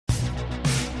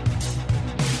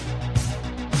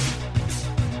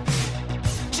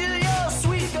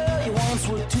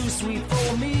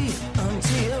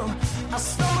I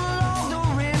stumbled along the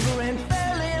river and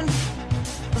fell in.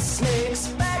 The snake's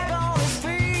back on his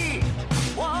feet.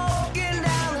 Walking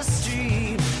down the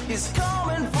street. He's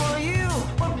coming for you.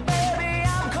 But baby,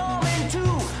 I'm coming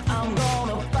too. I'm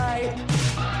gonna fight.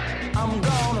 I'm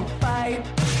gonna fight.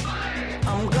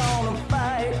 I'm gonna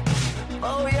fight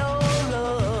for your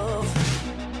love.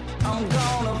 I'm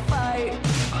gonna fight.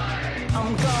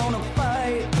 I'm gonna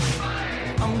fight.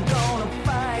 I'm gonna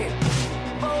fight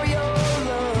for your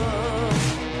love.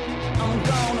 I'm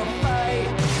gonna fight.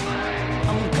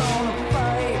 I'm gonna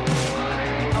fight.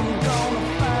 I'm gonna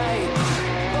fight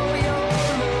for your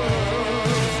love.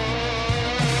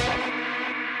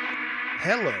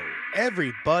 Hello,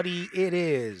 everybody. It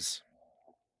is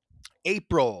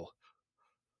April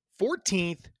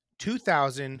 14th,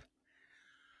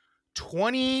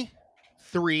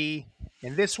 2023,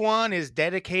 and this one is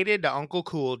dedicated to Uncle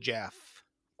Cool Jeff.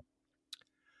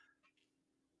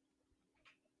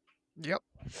 Yep.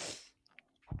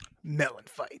 Mellon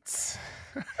fights.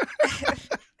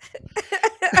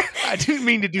 I didn't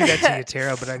mean to do that to you,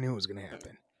 Tara, but I knew it was going to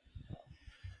happen.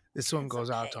 This one goes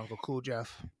out to Uncle Cool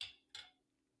Jeff.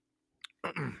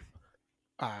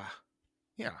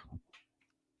 Yeah.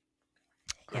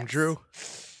 I'm Yes. Drew.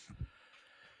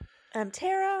 I'm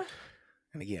Tara.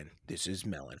 And again, this is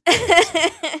Mellon.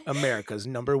 America's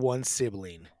 #1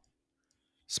 sibling.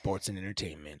 Sports and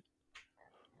entertainment.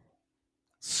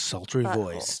 Sultry Butthole.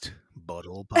 voiced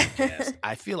Butthole Podcast.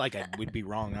 I feel like I would be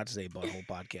wrong not to say Butthole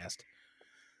Podcast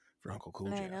for Uncle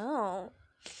Cool I Jeff. know.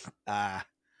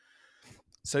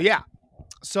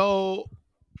 So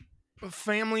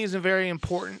family is very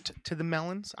important to the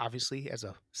Mellons, obviously, as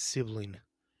a sibling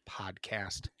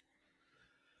podcast.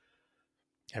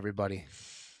 Everybody.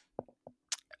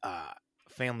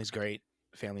 Family's great.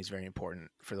 Family's very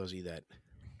important for those of you that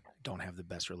don't have the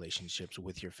best relationships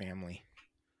with your family.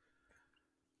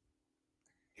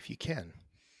 If you can,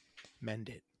 mend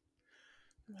it.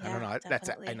 I don't know.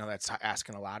 I know that's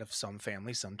asking a lot of some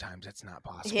families. Sometimes it's not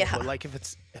possible. Yeah. But like if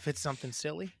it's something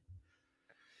silly,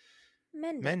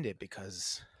 mend it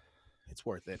because it's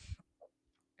worth it.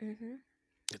 Mm-hmm.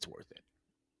 It's worth it.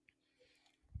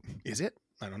 Is it?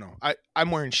 I don't know.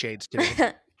 I'm wearing shades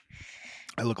today.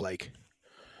 I look great.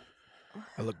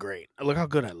 Look how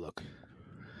good I look.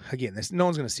 Again, no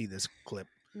one's gonna see this clip.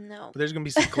 No. But there's gonna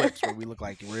be some clips where we look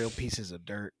like real pieces of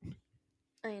dirt.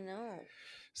 I know.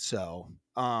 So,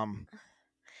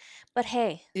 But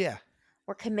hey, yeah,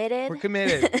 we're committed. we're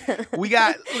committed.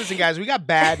 Listen, guys, we got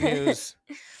bad news.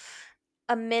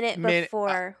 A minute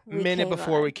before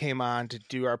we came on to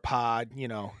do our pod. You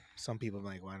know, some people are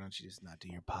like, why don't you just not do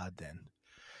your pod then?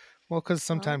 Well, because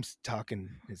sometimes talking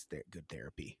is good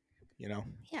therapy. You know.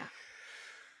 Yeah.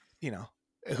 You know,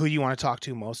 who you want to talk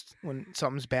to most when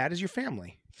something's bad is your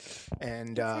family.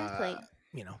 And, Exactly.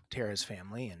 you know, Tara's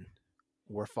family, and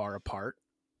we're far apart.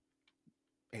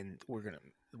 And we're going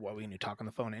to talk on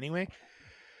the phone anyway.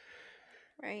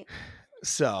 Right.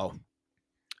 So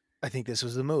I think this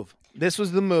was the move.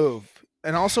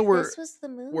 And also This was the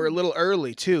move. we're a little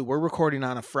early too. We're recording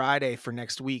on a Friday for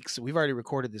next week. So we've already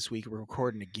recorded this week. We're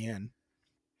recording again.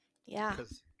 Yeah.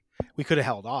 Because we could have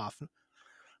held off.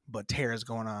 But Tara's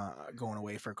going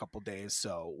away for a couple days,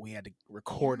 so we had to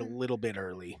record a little bit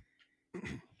early.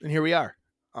 And here we are.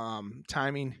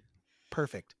 Timing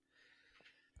perfect.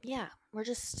 Yeah. We're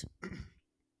just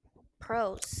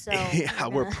pros. So Yeah,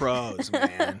 we're pros,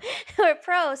 man. We're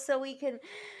pros, so we can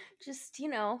just,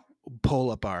 Roll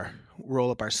up our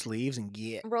sleeves and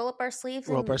roll up our sleeves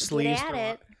Roll and up our sleeves, get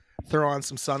at it. throw on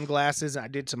some sunglasses. I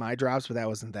did some eye drops, but that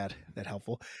wasn't that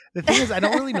helpful. The thing is, I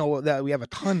don't really know that we have a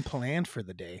ton planned for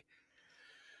the day.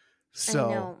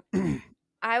 So I know.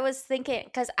 I was thinking,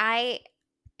 because I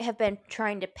have been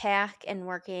trying to pack and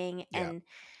working, and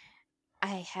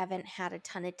I haven't had a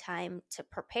ton of time to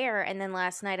prepare. And then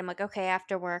last night I'm like, okay,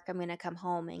 after work, I'm going to come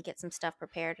home and get some stuff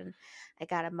prepared. And I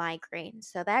got a migraine.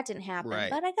 So that didn't happen.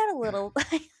 Right. But I got a little,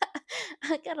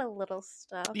 I got a little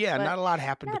stuff. yeah, but not a lot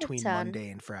happened not a between ton. Monday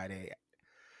and Friday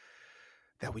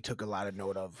that we took a lot of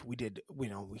note of. We did, we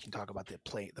can talk about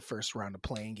the first round of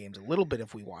playing games a little bit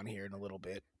if we want here in a little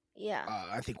bit. Yeah.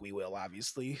 I think we will,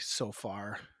 obviously, so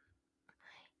far.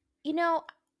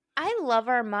 I love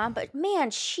our mom, but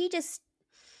man, she just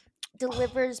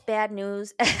delivers bad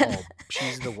news. Oh,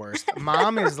 she's the worst.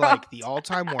 Mom is like the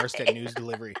all-time worst at news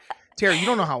delivery. Tara, you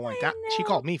don't know how it went down. She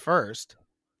called me first.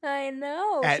 I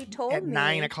know. She told at me.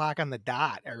 9 o'clock on the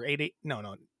dot, or 8.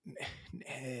 No.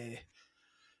 It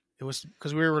was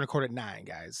because we were going to record at 9,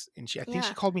 guys. And I think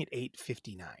she called me at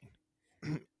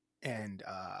 8:59. And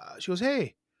she goes,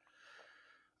 hey,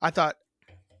 I thought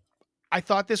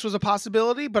this was a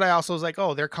possibility, but I also was like,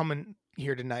 oh, they're coming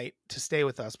here tonight to stay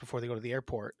with us before they go to the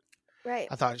airport. Right.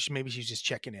 I thought maybe she's just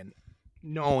checking in,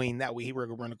 knowing that we were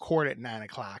going to record at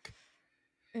 9:00,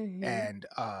 Mm-hmm. and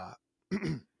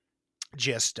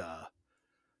just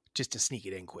to sneak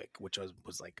it in quick, which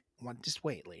was like, just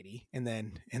wait, lady. And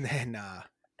then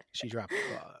she dropped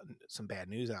some bad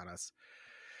news on us.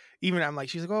 Even I'm like,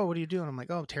 she's like, oh, what are you doing? I'm like,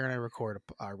 oh, Tara and I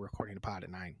are recording a pod at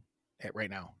 9 right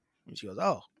now. And she goes,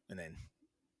 oh, and then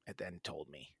at the end told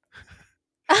me.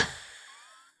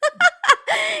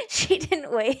 She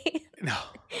didn't wait. No.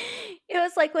 It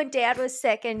was like when Dad was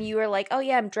sick and you were like, oh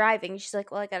yeah, I'm driving. She's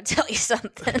like, well, I gotta tell you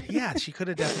something. Yeah, she could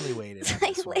have definitely waited. It's On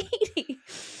like, this one. lady.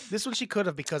 This one she could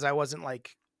have, because I wasn't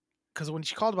like, because when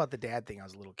she called about the dad thing, I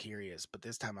was a little curious. But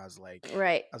this time I was like,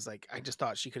 Right. I just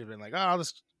thought she could have been like, oh, I'll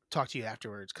just talk to you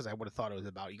afterwards, because I would have thought it was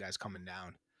about you guys coming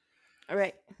down.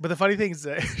 Right. But the funny thing is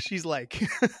that she's like,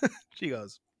 she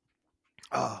goes,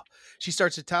 oh, she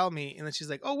starts to tell me, and then she's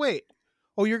like, oh, wait,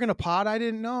 oh, you're going to pod? I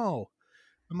didn't know.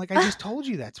 I'm like, I just told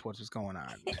you that's what was going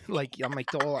on. Like, I'm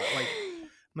like,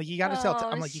 you got to tell.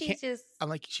 I'm like, you can't. Just... I'm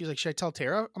like, she's like, should I tell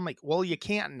Tara? I'm like, well, you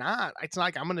can't not. It's not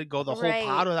like I'm going to go the whole Right.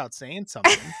 pod without saying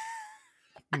something.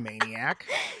 Maniac.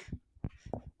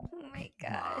 Oh my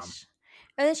gosh. Mom.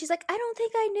 And then she's like, I don't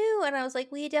think I knew. And I was like,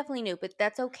 well, you definitely knew, but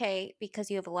that's okay because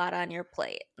you have a lot on your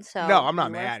plate. So No, I'm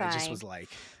not you are mad. It just fine. was like,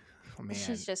 oh, man.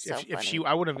 She's just so if she,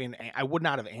 funny. I would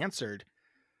not have answered.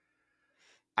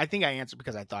 I think I answered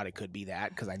because I thought it could be that,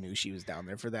 because I knew she was down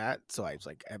there for that. So I was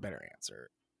like, I better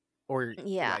answer. Or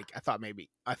Yeah. like,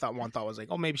 one thought was like,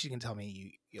 oh, maybe she can tell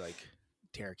me you like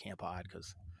Tara can't pod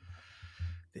because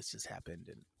this just happened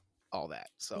and all that.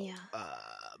 So, Yeah.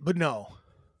 But no,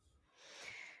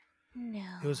 No.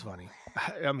 it was funny.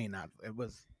 I mean, it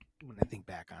was, when I think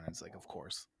back on it, it's like, of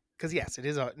course, because yes, it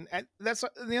is. That's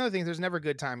the other thing. There's never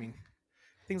good timing.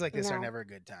 Things like this are No. never a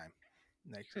good time.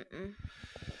 Like, Mm-mm.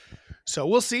 so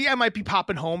we'll see. I might be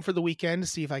popping home for the weekend to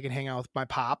see if I can hang out with my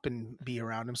pop and be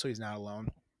around him so he's not alone.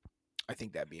 I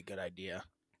think that'd be a good idea.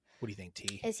 What do you think,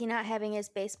 T? Is he not having his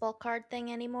baseball card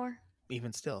thing anymore?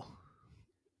 Even still.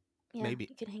 Yeah, Maybe.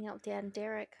 you can hang out with Dad and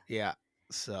Derek. Yeah.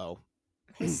 So.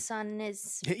 His son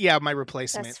is Yeah, my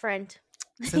replacement. best friend.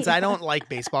 Since I don't like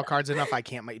baseball cards enough, I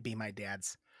can't be my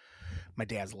dad's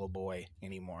little boy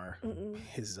anymore. Mm-mm.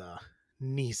 His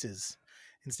nieces.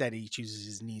 Instead, he chooses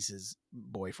his niece's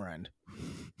boyfriend.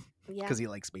 Yeah. Because he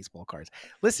likes baseball cards.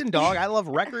 Listen, dog, I love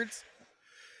records.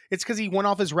 It's because he went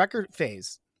off his record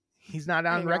phase. He's not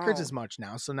on records know. as much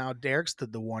now. So now Derek's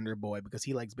the wonder boy because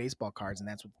he likes baseball cards, and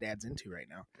that's what Dad's into right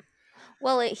now.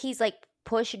 Well, he's like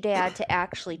push Dad to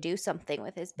actually do something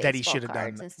with his baseball that he should have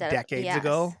cards done instead decades of,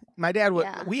 ago. My dad would.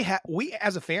 Yeah. We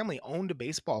as a family owned a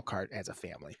baseball card as a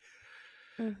family.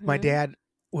 Mm-hmm. My dad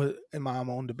and mom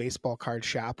owned a baseball card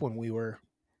shop when we were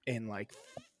in like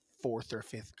 4th or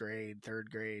 5th grade, 3rd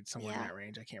grade, somewhere in that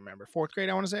range. I can't remember. 4th grade,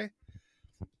 I want to say.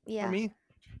 Yeah. For me.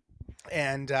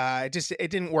 And it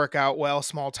didn't work out well.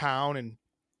 Small town, and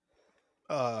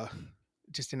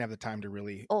just didn't have the time to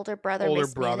really. Older brother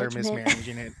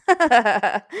mismanaging it.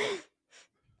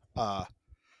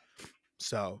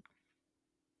 So,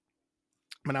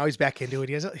 but now he's back into it.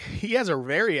 He has a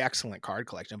very excellent card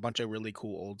collection, a bunch of really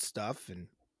cool old stuff, and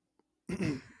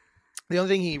the only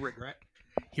thing he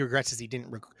regrets is he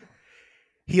didn't.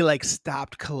 He like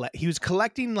stopped he was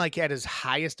collecting like at his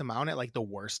highest amount at like the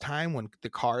worst time when the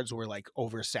cards were like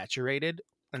oversaturated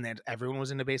and then everyone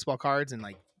was into baseball cards and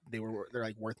like they're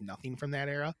like worth nothing from that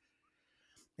era.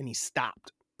 And he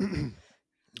stopped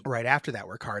right after that,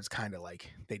 where cards kind of like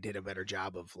they did a better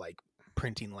job of like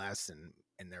printing less and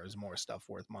there was more stuff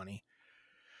worth money.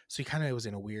 So he kind of was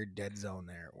in a weird dead zone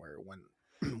there where when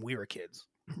we were kids,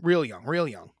 real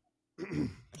young.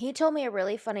 He told me a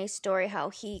really funny story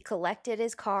how he collected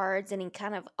his cards and he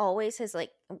kind of always was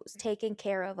taking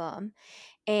care of them.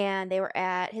 And they were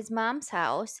at his mom's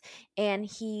house and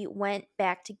he went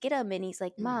back to get them and he's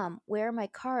like, Mom, where are my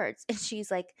cards? And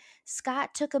she's like,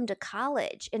 Scott took them to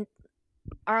college. And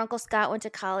our Uncle Scott went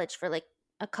to college for like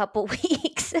a couple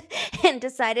weeks and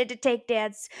decided to take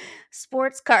Dad's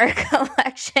sports card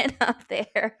collection up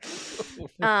there.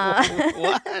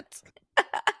 What?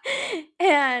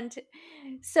 And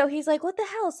so he's like, what the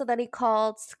hell? So then he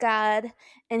called Scott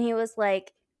and he was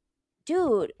like,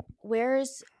 dude,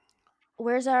 where's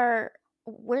my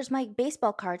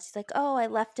baseball cards? He's like, oh, I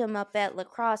left him up at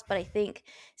lacrosse, but I think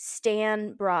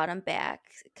Stan brought him back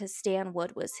because Stan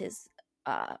Wood was his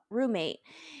roommate.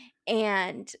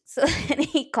 And so then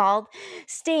he called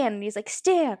Stan and he's like,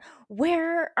 Stan,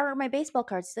 where are my baseball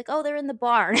cards? He's like, oh, they're in the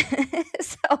barn.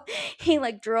 So he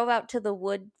like drove out to the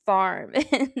Wood farm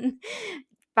and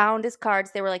found his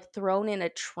cards. They were like thrown in a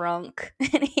trunk,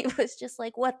 and he was just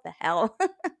like, "What the hell?"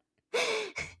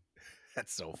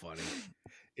 That's so funny.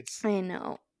 It's I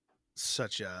know.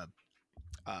 such a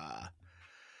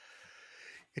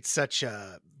it's such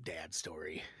a dad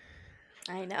story.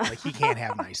 I know. Like, he can't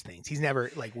have nice things. He's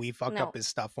never, like, we fucked No. up his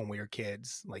stuff when we were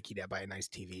kids. Like, he'd buy a nice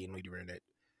TV and we'd ruin it.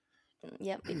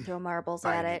 Yep, we'd throw marbles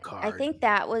Buy a at new it. I card. think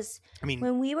that was I mean,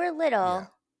 when we were little. yeah.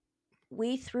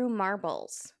 We threw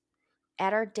marbles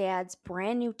at our dad's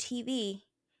brand new TV,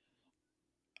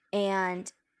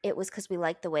 and it was because we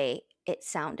liked the way it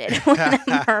sounded when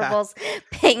the marbles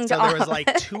pinged So there was off.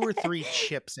 like 2 or 3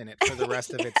 chips in it for the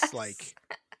rest of its like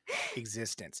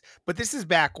existence. But this is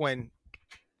back when,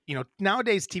 you know,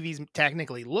 nowadays TVs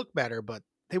technically look better, but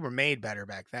they were made better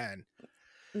back then.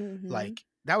 Mhm. Like,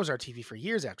 that was our TV for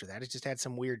years after that. It just had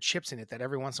some weird chips in it that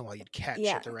every once in a while you'd catch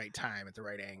at the right time, at the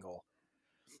right angle.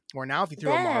 Or now if you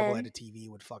threw a marble at a TV, it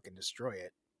would fucking destroy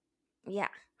it. Yeah.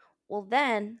 Well,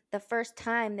 then the first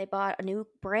time they bought a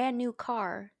brand new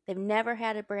car, they've never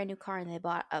had a brand new car, and they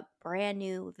bought a brand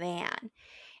new van.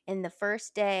 And the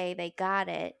first day they got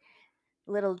it,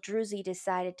 little Druzy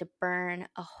decided to burn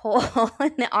a hole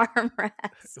in the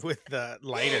armrest With the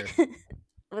lighter.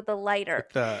 with a lighter.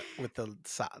 With the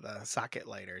socket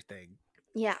lighter thing.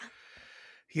 Yeah.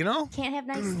 You know? Can't have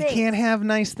nice You things. can't have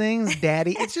nice things,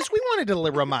 Daddy. It's just we wanted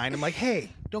to remind him, like,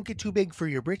 hey, don't get too big for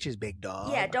your britches, big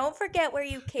dog. Yeah, don't forget where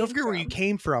you came Don't forget from. where you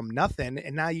came from. Nothing.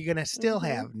 And now you're going to still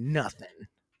have nothing.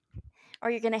 Or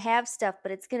you're going to have stuff,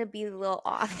 but it's going to be a little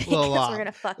off because Little off. we're going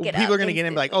to fuck Well, it up. people are going to get in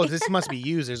and be like, oh, instantly. this must be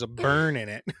used. There's a burn in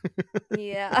it.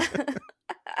 Yeah.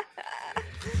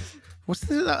 What's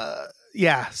the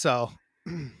yeah, so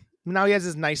now he has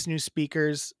his nice new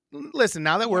speakers. Listen,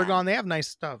 now that we're Yeah. gone, they have nice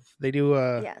stuff. They do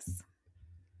Yes.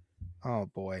 oh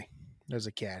boy. There's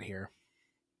a cat here.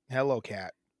 Hello,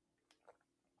 cat.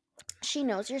 She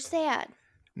knows you're sad.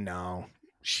 No,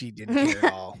 she didn't care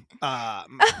at all.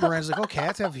 Miranda's like, oh,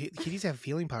 kitties have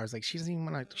feeling powers. Like, she doesn't even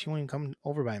want to, she won't even come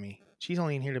over by me. She's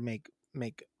only in here to make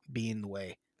be in the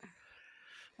way.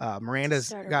 Miranda's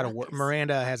Start a got to work. ruckus.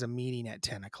 Miranda has a meeting at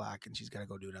 10 o'clock and she's got to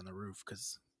go do it on the roof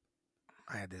because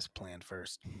I had this planned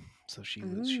first. So she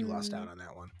lost out on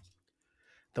that one.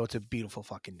 Though it's a beautiful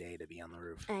fucking day to be on the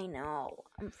roof. I know.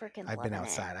 I'm freaking I've been loving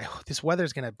outside. This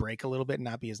weather's going to break a little bit and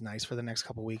not be as nice for the next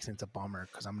couple weeks. And it's a bummer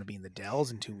because I'm going to be in the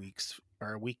Dells in 2 weeks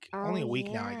or a week. Only a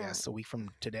week now, I yeah. guess. A week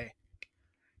from today.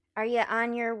 Are you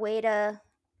on your way to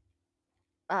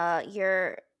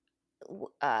your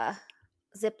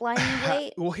zip lining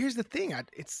weight? Well, here's the thing.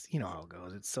 It's, you know how it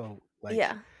goes. It's so like,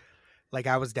 Yeah. like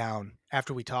I was down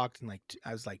after we talked and like,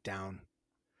 I was like down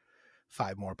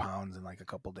 5 more pounds in like a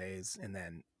couple days. And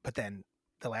then, but then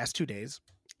the last 2 days,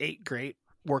 ate great,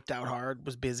 worked out hard,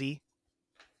 was busy,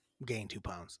 gained 2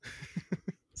 pounds.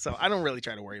 So I don't really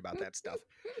try to worry about that stuff.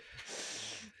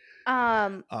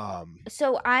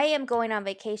 So I am going on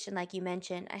vacation, like you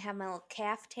mentioned. I have my little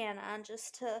caftan on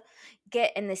just to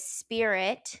get in the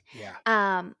spirit.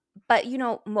 Yeah. But you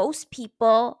know, most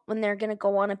people when they're gonna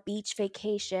go on a beach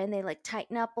vacation, they like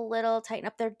tighten up a little, tighten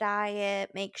up their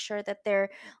diet, make sure that they're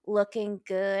looking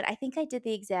good. I think I did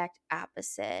the exact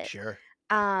opposite. Sure.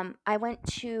 I went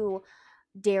to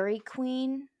Dairy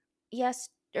Queen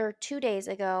 2 days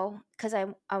ago because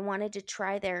I wanted to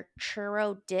try their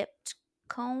churro dipped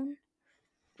cone.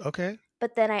 Okay.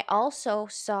 But then I also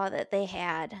saw that they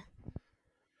had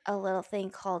a little thing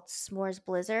called s'mores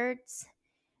blizzards.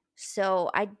 So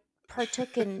I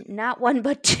partook in not one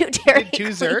but 2 Dairy Did 2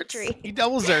 Queen zerts? treats. You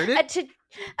double zerted?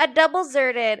 A double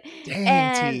zerted. Dang,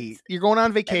 and T. You're going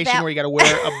on vacation that- where you got to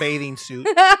wear a bathing suit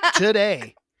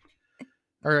today.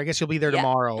 Or I guess you'll be there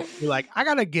tomorrow. You're like, I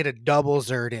got to get a double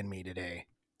zert in me today.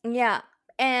 Yeah.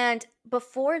 And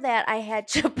before that, I had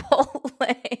Chipotle.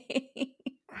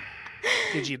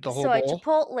 Did you eat the whole so bowl? I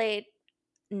Chipotle.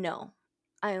 No,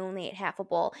 I only ate half a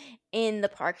bowl in the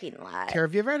parking lot. Tara,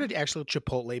 have you ever had an actual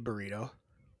Chipotle burrito?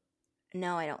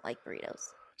 No, I don't like burritos.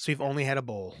 So you've only had a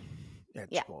bowl at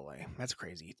Yeah. Chipotle. That's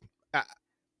crazy.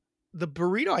 The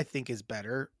burrito, I think, is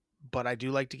better, but I do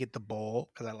like to get the bowl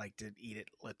because I like to eat it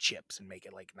with chips and make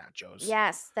it like nachos.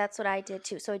 Yes, that's what I did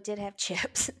too. So I did have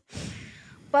chips.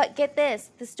 But get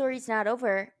this, the story's not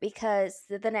over because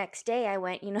the next day I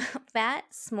went, you know, that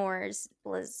s'mores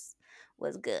blizz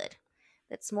was good.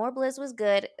 That s'more blizz was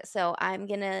good, so I'm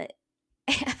going to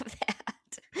have that.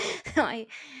 I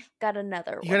got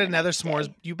another one. You got the another next s'mores.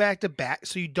 day. You back to back.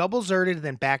 So you double zerted and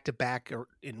then back to back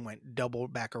and went double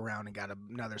back around and got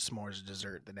another s'mores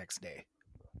dessert the next day.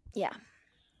 Yeah.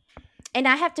 And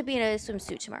I have to be in a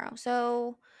swimsuit tomorrow.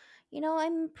 So, you know,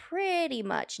 I'm pretty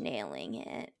much nailing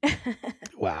it.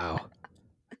 Wow.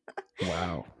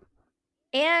 Wow.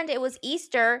 And it was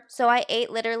Easter, so I ate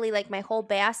literally like my whole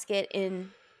basket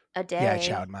in a day. Yeah, I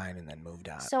chowed mine and then moved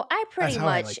on. So I That's pretty how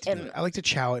I much like to do it. I like to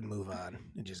chow it and move on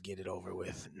and just get it over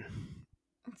with.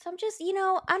 So I'm just,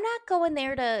 I'm not going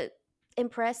there to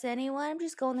impress anyone. I'm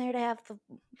just going there to have the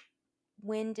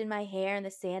wind in my hair and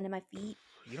the sand in my feet.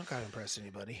 You don't gotta impress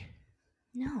anybody.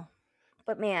 No.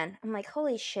 But man, I'm like,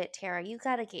 holy shit, Tara, you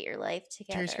gotta get your life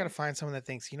together. Terry's gotta find someone that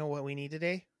thinks, you know what we need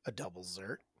today? A double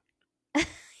zert.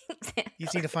 Exactly. You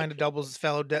just need to find a double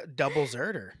zerter,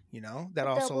 that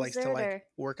also double likes to zerter.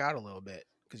 work out a little bit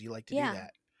because you like to do Yeah.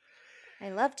 that. I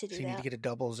love to do So you that. need to get a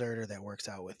double zerter that works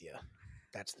out with you.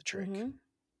 That's the trick. Mhm.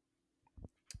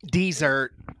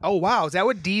 Dessert. Oh wow, is that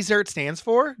what dessert stands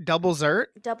for? Double zert?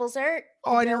 Double zert.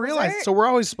 Oh, I didn't realize. Zert? So we're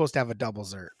always supposed to have a double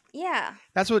zert. Yeah.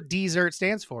 That's what dessert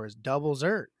stands for, is double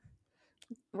zert.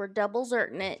 We're double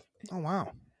zerting it. Oh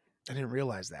wow. I didn't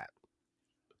realize that.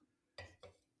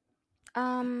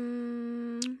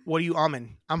 What are you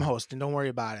umming? I'm hosting. Don't worry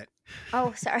about it.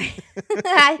 Oh, sorry.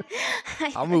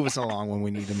 I'll move us along when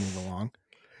we need to move along.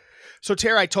 So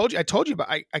Tara, I told you about.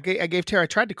 I gave Tara. I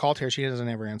tried to call Tara. She doesn't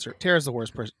ever answer. Tara's the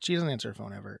worst person. She doesn't answer her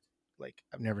phone ever. Like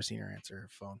I've never seen her answer her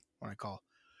phone when I call.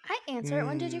 I answer it.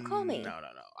 When did you call me? No.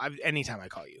 Anytime I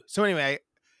call you. So anyway,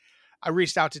 I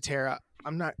reached out to Tara.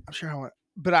 I'm sure how.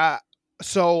 But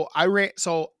so I ran.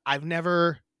 So I've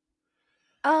never.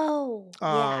 Oh, yeah.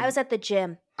 I was at the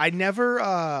gym. I never.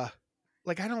 I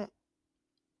don't.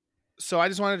 So I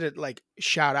just wanted to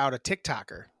shout out a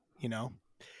TikToker,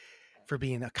 for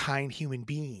being a kind human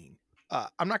being.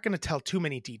 I'm not going to tell too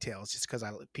many details just because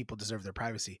people deserve their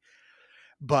privacy.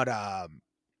 But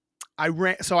I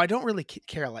ran, so I don't really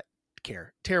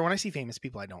care. Tara, when I see famous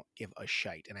people, I don't give a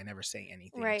shite, and I never say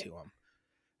anything to them.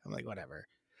 I'm like, whatever.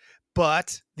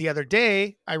 But the other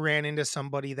day, I ran into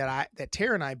somebody that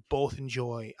Tara and I both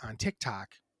enjoy on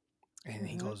TikTok, and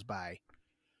he goes by,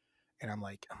 and I'm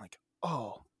like,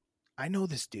 oh, I know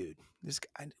this dude. This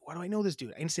guy. Why do I know this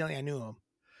dude? Instantly, I knew him.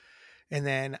 And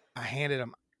then I handed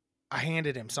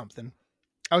him something.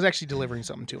 I was actually delivering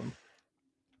something to him.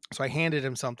 So I handed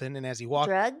him something, and as he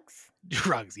walked...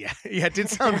 Drugs, yeah. Yeah, it did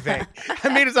sound vague. I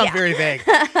made it sound very vague.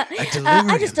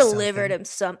 I just delivered him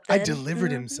something. I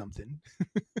delivered him something.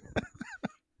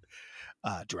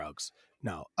 Drugs.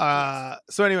 No.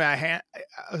 So anyway, I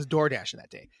was door dashing that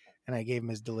day, and I gave him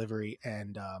his delivery,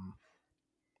 and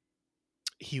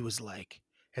he was like,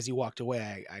 as he walked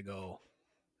away, I go,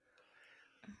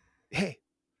 hey,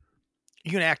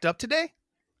 you gonna act up today?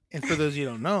 And for those of you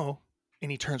who don't know,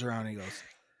 and he turns around and he goes,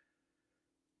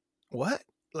 what?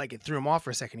 Like it threw him off for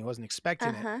a second. He wasn't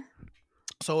expecting it.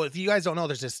 So if you guys don't know,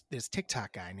 there's this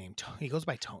TikTok guy named Tony. He goes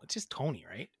by Tony. It's just Tony,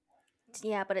 right?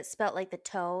 Yeah, but it's spelled like the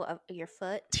toe of your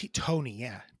foot. Tony,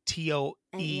 yeah. TOENKNEE,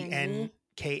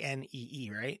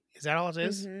 right? Is that all it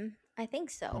is? I think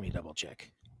so. Let me double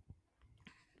check.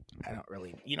 I don't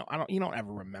really, you don't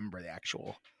ever remember the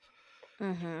actual.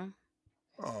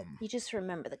 You just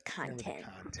remember the content.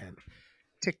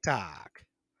 TikTok.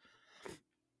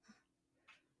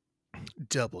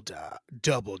 Double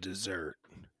dessert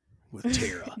with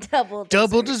Tara.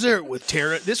 double dessert with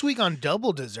Tara. This week on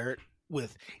Double Dessert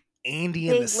with Andy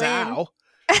and the Sow.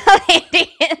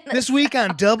 This week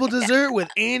on Double Dessert with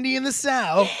Andy and the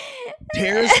Sow.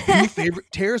 Tara's new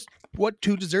favorite. What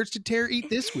two desserts did Tara eat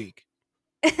this week?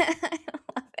 I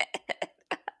love it.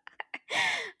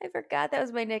 I forgot that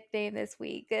was my nickname this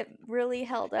week. It really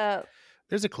held up.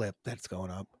 There's a clip that's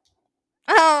going up.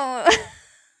 Oh.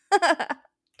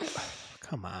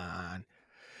 Come on.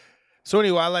 So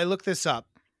anyway, while I look this up,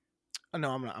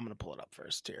 no, I'm gonna pull it up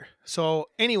first here. So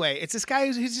anyway, it's this guy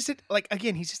who's just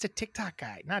he's just a TikTok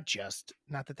guy. Not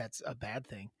that that's a bad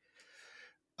thing.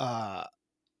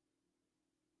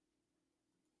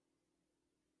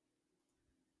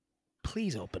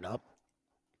 Please open up,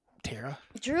 Tara.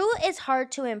 Drew is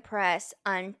hard to impress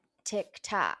on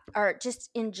TikTok or just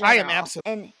in general. I am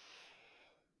absolutely.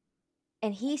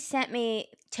 And he sent me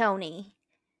Tony.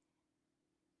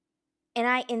 And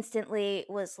I instantly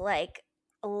was like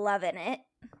loving it.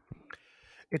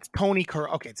 It's Tony.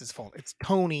 Okay, it's his phone. It's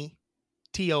Tony,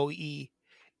 TOEKNEE,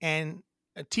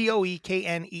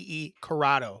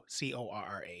 Corrado,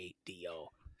 CORRADO.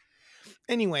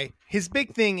 Anyway, his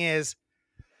big thing is,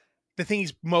 the thing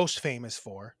he's most famous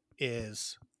for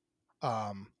is,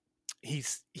 he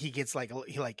gets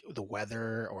the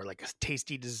weather or like a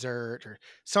tasty dessert or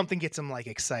something gets him like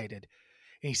excited.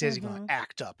 And he says he's going to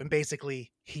act up. And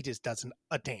basically, he just does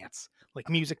a dance. Like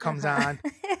music comes on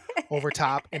over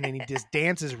top, and then he just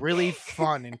dances really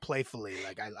fun and playfully.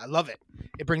 Like, I love it.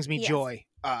 It brings me joy.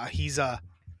 He's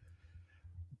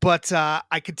But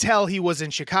I could tell he was in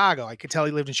Chicago. I could tell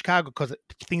he lived in Chicago because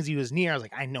things he was near. I was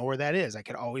like, I know where that is. I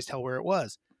could always tell where it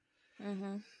was.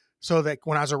 Mm-hmm. So that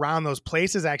when I was around those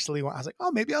places, actually, I was like,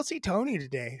 oh, maybe I'll see Tony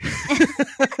today.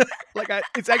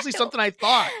 It's actually something I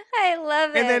thought. I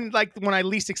love it. And then, like, when I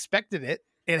least expected it,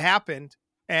 it happened.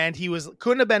 And he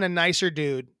couldn't have been a nicer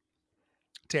dude,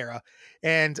 Tara.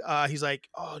 And he's like,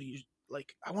 oh, he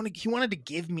wanted to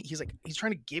give me, he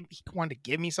wanted to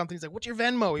give me something. He's like, what's your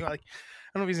Venmo? I don't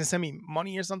know if he's gonna send me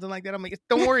money or something like that. I'm like,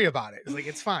 don't worry about it. It's like,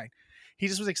 it's fine. He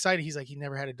just was excited. He's like, he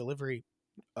never had a delivery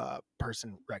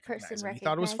person recognize him. He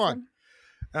thought it was fun. And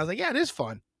I was like, yeah, it is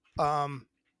fun.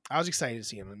 I was excited to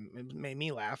see him. It made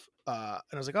me laugh. And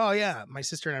I was like, oh yeah, my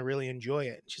sister and I really enjoy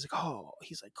it. And she's like, oh,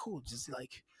 he's like, cool. Does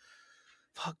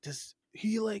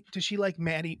she like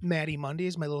Maddie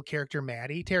Mondays? My little character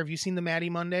Maddie. Tara, have you seen the Maddie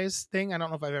Mondays thing? I don't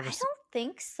know if I've ever seen. I don't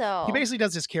think so. He basically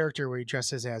does this character where he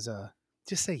dresses as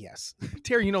just say yes.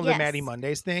 Tara, you know the Maddie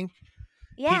Mondays thing?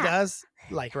 Yeah. He does?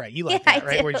 Like, right. You like that,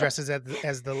 right? Where he dresses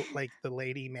as the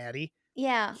lady Maddie.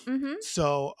 Yeah. Mm-hmm.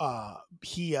 So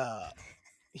he's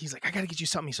like, I gotta get you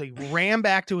something. So he ran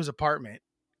back to his apartment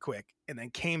quick and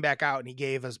then came back out and he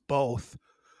gave us both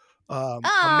a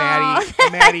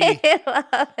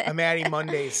Maddie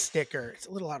Mondays sticker. It's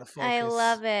a little out of focus. I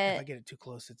love it. If I get it too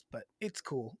close, but it's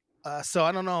cool. So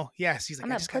I don't know. Yes, he's like,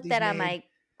 I'm gonna put that on my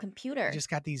computer. I just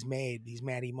got these made, these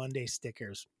Maddie Monday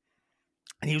stickers.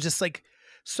 And he was just like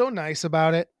so nice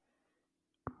about it.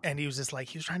 And he was just like,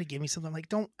 he was trying to give me something. I'm like,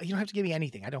 you don't have to give me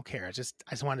anything. I don't care. I just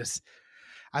wanted to,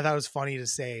 I thought it was funny to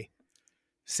say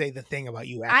the thing about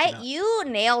you acting up. You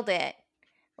nailed it.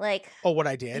 Like, oh, what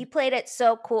I did? You played it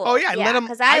so cool. Oh yeah, I let him.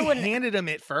 I handed him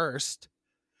it first,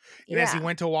 and as he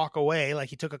went to walk away, like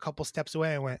he took a couple steps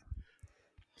away, I went,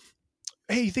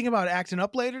 "Hey, you think about acting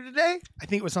up later today?" I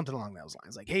think it was something along those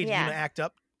lines. Like, "Hey, you gonna act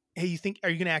up? Hey, are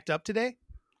you gonna act up today?"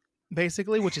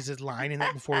 Basically, which is his line in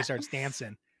that before he starts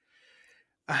dancing.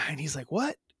 And he's like,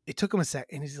 "What?" It took him a sec,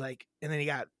 and he's like,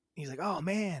 "Oh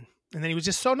man." And then he was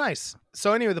just so nice.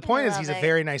 So anyway, the point is he's a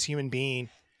very nice human being.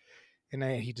 And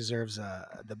he deserves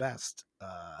the best.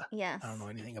 Yes. I don't know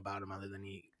anything about him other than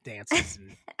he dances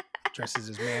and dresses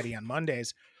as Maddie on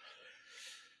Mondays.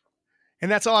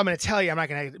 And that's all I'm going to tell you. I'm not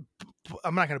going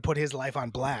to put his life on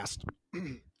blast.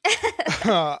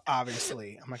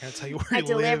 Obviously, I'm not going to tell you where he lives.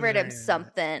 I delivered him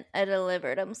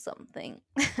something.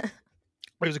 He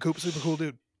was a super cool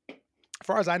dude. As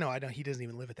far as I know he doesn't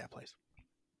even live at that place.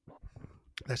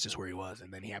 That's just where he was,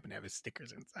 and then he happened to have his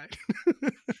stickers inside.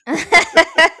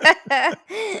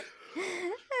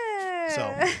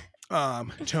 So,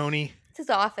 Tony. It's his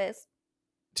office.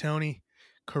 Tony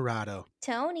Corrado.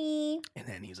 Tony. And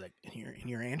then he's like, and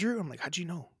you're Andrew? I'm like, how'd you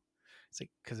know? It's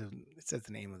like, because it says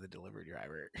the name of the delivery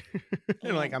driver.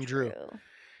 And like, I'm Drew.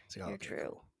 It's like, oh, you're okay, Drew.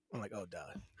 Cool. I'm like, oh, duh.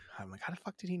 I'm like, how the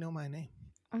fuck did he know my name?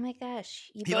 Oh my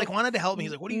gosh. He like wanted to help me.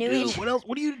 He's like, what do you do? What else?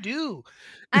 What do you do?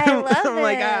 I love I'm it.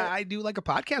 like, I do like a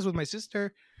podcast with my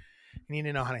sister. And he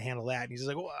didn't know how to handle that. And he's just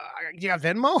like, well, you got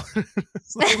Venmo?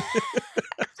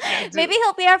 Maybe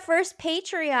he'll be our first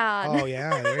Patreon. Oh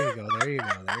yeah. There you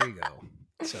go.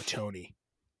 So Tony,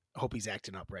 I hope he's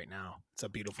acting up right now. It's a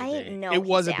beautiful day. It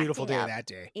was a beautiful day that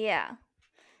day. Yeah.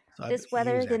 So this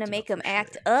weather is going to make him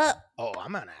act up. Oh,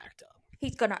 I'm going to act up.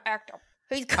 He's going to act up.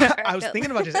 I was thinking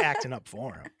about just acting up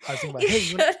for him. I was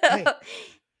thinking about,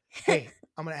 hey,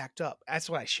 I'm gonna act up. That's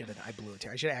what I should have done. I blew it.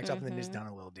 I should have acted up and then just done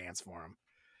a little dance for him.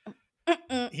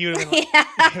 He would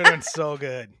have been so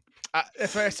good.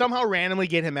 If I somehow randomly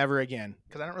get him ever again,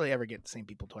 because I don't really ever get the same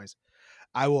people twice,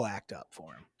 I will act up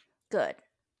for him. Good.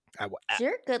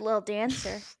 You're a good little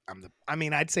dancer.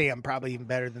 I'd say I'm probably even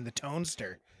better than the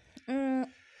Tonester.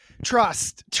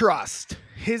 Trust.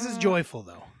 His is joyful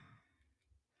though.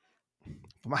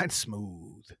 Mine's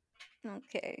smooth.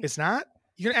 Okay. It's not?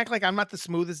 You're going to act like I'm not the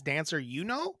smoothest dancer you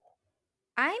know?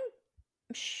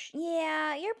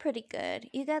 Yeah, you're pretty good.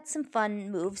 You got some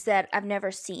fun moves that I've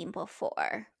never seen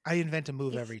before. I invent a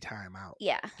move every time out.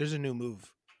 Yeah. There's a new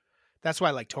move. That's why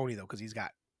I like Tony, though, because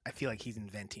I feel like he's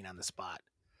inventing on the spot.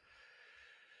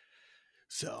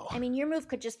 So. I mean, your move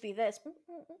could just be this.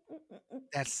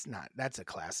 That's a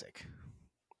classic.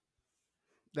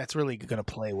 That's really going to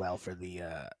play well for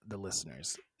the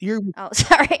listeners. Oh,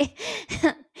 sorry.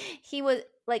 He was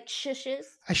like shushes.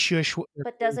 I shush,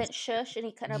 but doesn't shush, and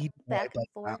he kind of back and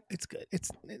forth. It's good. It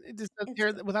just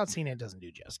without seeing it doesn't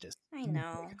do justice. I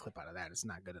know. Take a clip out of that. It's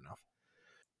not good enough.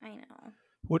 I know.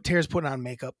 What Tara's putting on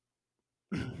makeup.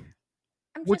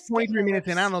 We're 23 minutes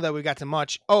in. I don't know that we got to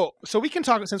much. Oh, so we can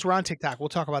talk since we're on TikTok. We'll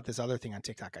talk about this other thing on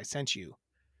TikTok I sent you.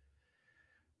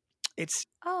 It's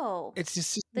Oh,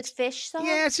 just the fish song.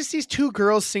 yeah, it's just these two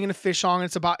girls singing a fish song.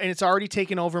 And it's already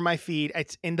taken over my feed.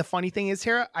 And the funny thing is,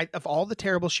 Tara, of all the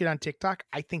terrible shit on TikTok,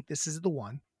 I think this is the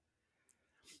one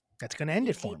that's going to end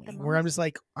You it for hate the me. Where I'm most? just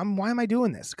like, why am I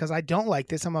doing this? Because I don't like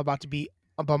this. I'm about to be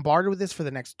bombarded with this for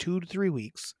the next 2 to 3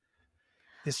 weeks.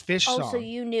 This fish Oh, so song.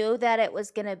 you knew that it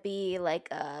was gonna be like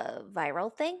a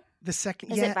viral thing? The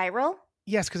second, Is it viral?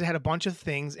 yes, because it had a bunch of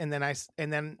things, and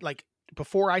then like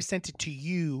before I sent it to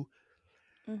you,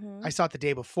 Mm-hmm. I saw it the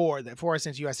day before. Before I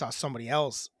sent it to you, I saw somebody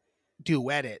else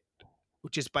duet it,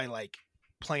 just by like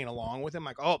playing along with him.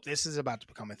 Like, oh, this is about to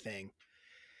become a thing,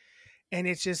 and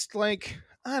it's just like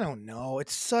I don't know.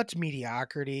 It's such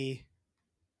mediocrity.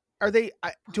 Are they?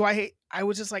 Do I hate? I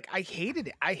was just like I hated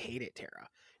it. I hate it, Tara.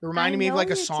 It I reminded me of know like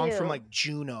a you song from do. like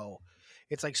Juno.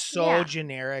 It's like so Yeah.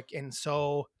 generic and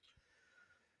so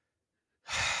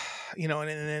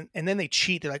and then they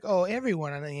cheat. They're like, oh,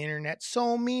 everyone on the internet's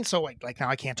so mean. So like now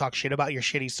I can't talk shit about your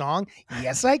shitty song.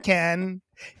 Yes, I can.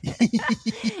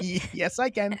 Yes, I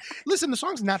can. Listen, the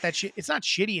song's not that shit. It's not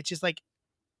shitty. It's just like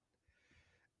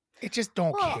it just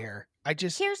don't Well, care. I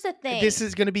just here's the thing. this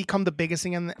is going to become the biggest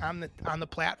thing on the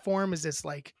platform. Is this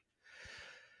like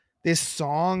this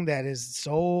song that is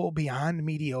so beyond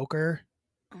mediocre?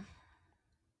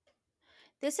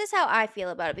 This is how I feel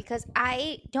about it because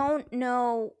I don't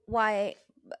know why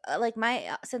like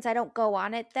my since I don't go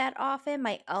on it that often,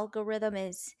 my algorithm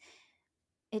is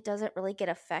it doesn't really get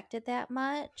affected that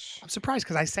much. I'm surprised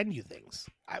because I send you things.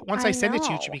 Once I I send it to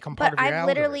you, it know. should become part But of your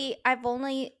algorithm. I've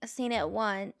only seen it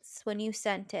once when you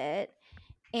sent it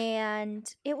and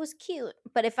it was cute.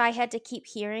 But if I had to keep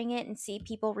hearing it and see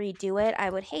people redo it,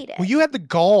 I would hate Well, it. you had the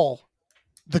gall,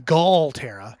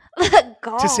 Tara, to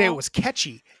say it Gall. was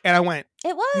catchy. And I went,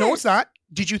 It no, it's was. not.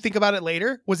 Did you think about it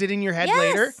later? Was it in your head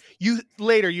later? Yes.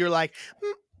 You're like,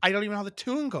 I don't even know how the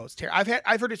tune goes, Tara.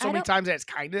 I've heard it so I many don't times that it's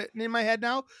kind of in my head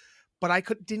now, but I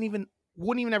wouldn't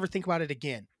even ever think about it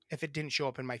again if it didn't show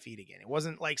up in my feed again. It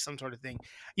wasn't like some sort of thing.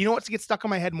 You know what gets stuck in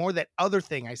my head more? That other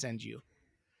thing I send you.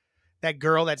 That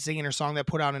girl that's singing her song that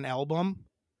put out an album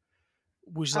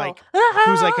was Oh. like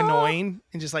who's like annoying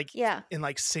and just like Yeah. and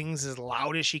like sings as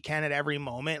loud as she can at every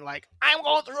moment, like I'm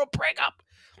going through a breakup.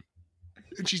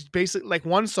 And she's basically like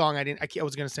one song I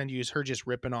was gonna send you is her just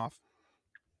ripping off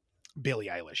Billie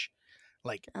Eilish.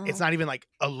 Like it's Oh. not even like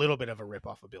a little bit of a rip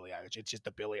off of Billie Eilish. It's just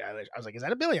a Billie Eilish. I was like, is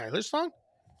that a Billie Eilish song?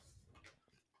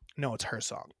 No, it's her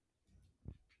song.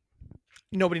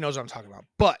 Nobody knows what I'm talking about.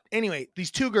 But anyway,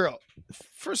 these two girls.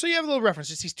 So you have a little reference.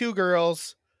 Just these two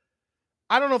girls.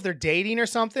 I don't know if they're dating or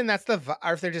something. Or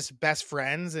if they're just best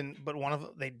friends. But one of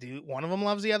them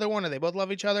loves the other one, or they both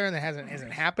love each other, and it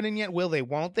isn't happening yet. Will they?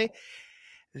 Won't they?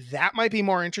 That might be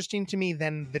more interesting to me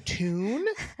than the tune.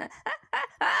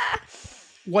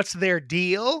 What's their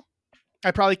deal?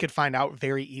 I probably could find out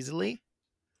very easily.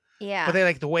 Yeah. But they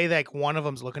like the way like one of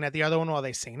them's looking at the other one while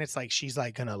they sing. It's like she's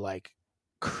like gonna like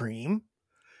cream.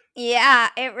 Yeah,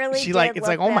 it really She did like it's look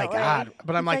like, oh my that way. god.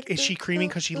 But I'm It's like, is she ooh, creaming ooh,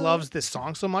 because she ooh. loves this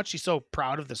song so much? She's so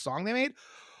proud of the song they made,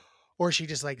 or is she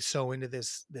just like so into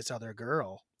this other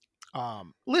girl?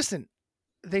 Listen,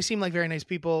 they seem like very nice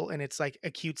people, and it's like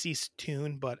a cutesy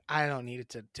tune, but I don't need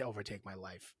it to overtake my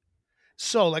life.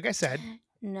 So, like I said,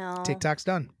 No. TikTok's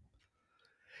done.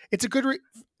 It's a good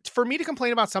for me to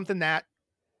complain about something that.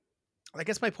 I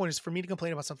guess my point is for me to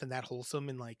complain about something that wholesome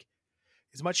and like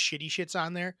as much shitty shit's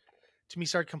on there. To me,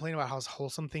 start complaining about how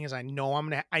wholesome thing is. I know I'm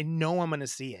gonna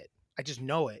see it. I just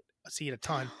know it. I see it a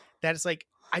ton. That it's like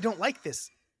I don't like this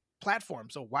platform,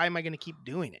 so why am I gonna keep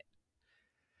doing it?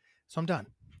 So I'm done.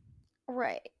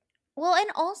 Right. Well, and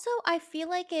also I feel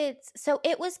like it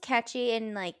was catchy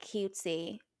and like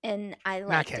cutesy and I Not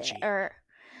liked it. catchy. Or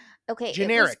okay,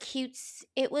 Generic. it was cute.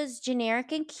 It was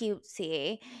generic and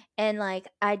cutesy and like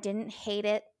I didn't hate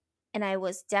it and I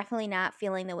was definitely not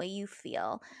feeling the way you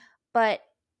feel. But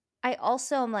I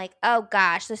also am like, "Oh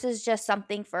gosh, this is just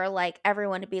something for like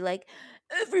everyone to be like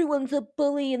everyone's a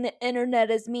bully and the internet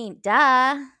is mean."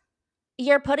 Duh.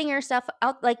 You're putting your stuff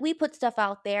out like we put stuff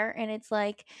out there and it's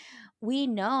like we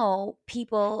know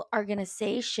people are gonna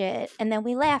say shit and then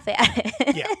we laugh at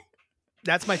it. Yeah,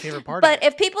 that's my favorite part But of it.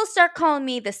 if people start calling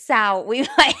me the sow, we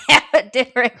might have a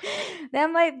different that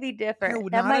might be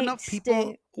different. That Not might enough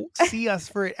people see us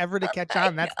for it ever to catch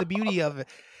on. That's the beauty of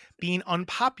being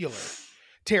unpopular.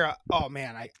 Tara, oh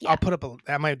man, I'll put up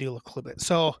I might do a clip it.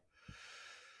 So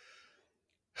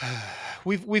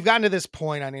we've gotten to this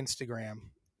point on Instagram.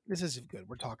 This is good.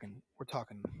 We're talking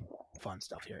fun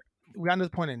stuff here. We got to the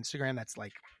point on Instagram that's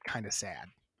like kind of sad.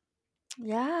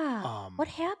 Yeah. What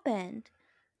happened?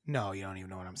 No, you don't even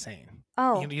know what I'm saying.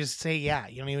 Oh. You just say yeah.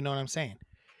 You don't even know what I'm saying.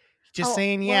 Just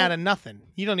saying yeah to nothing.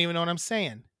 You don't even know what I'm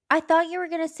saying. I thought you were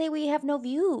gonna say we have no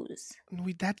views.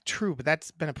 That's true, but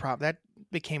that's been a problem. That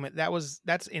became it.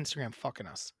 That's Instagram fucking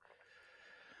us.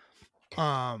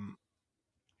 Hold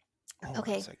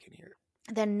Okay. on a second here.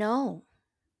 Then no.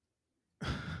 I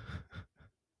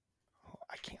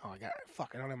can't. Oh, I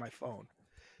don't have my phone.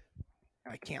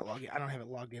 I can't log in. I don't have it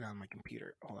logged in on my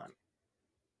computer. Hold on.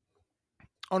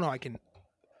 Oh no, I can.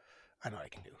 I know what I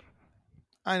can do.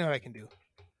 I know what I can do.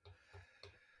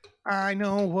 I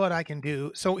know what I can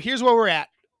do. So here's where we're at.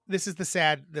 This is the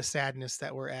sadness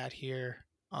that we're at here.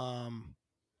 Oh,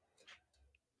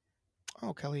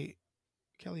 Kelly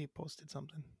posted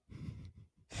something.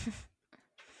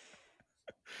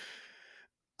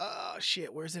 Oh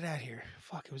shit, where's it at here?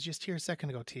 Fuck, it was just here a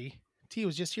second ago, T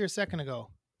was just here a second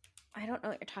ago. I don't know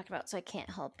what you're talking about, so I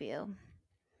can't help you.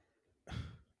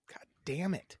 God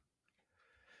damn it.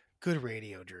 Good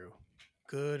radio, Drew.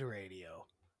 Good radio.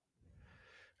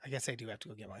 I guess I do have to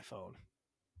go get my phone.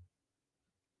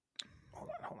 Hold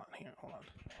on.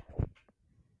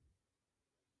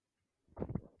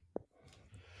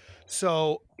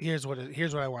 So here's what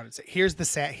I wanted to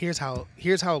say. Here's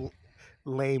how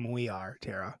lame we are,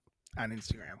 Tara, on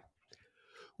Instagram.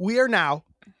 We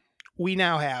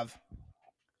now have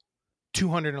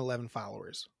 211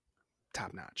 followers.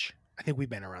 Top notch. I think we've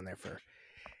been around there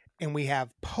and we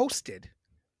have posted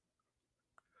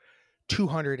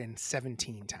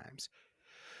 217 times.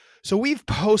 So we've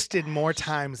posted more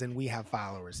times than we have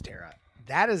followers, Tara.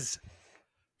 That is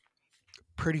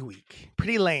pretty weak.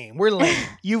 Pretty lame. We're lame.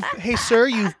 Hey sir,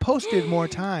 you've posted more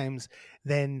times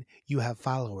than you have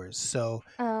followers. So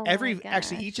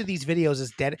each of these videos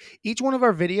is each one of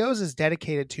our videos is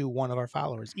dedicated to one of our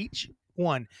followers. Each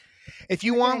one. If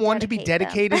you want one to be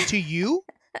dedicated to you,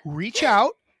 reach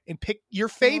out and pick your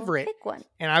favorite. Pick one.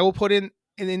 And I will put in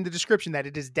the description that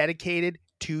it is dedicated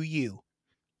to you.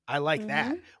 I like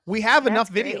that. We have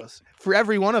enough videos for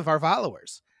every one of our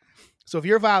followers. So if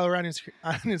you're a follower on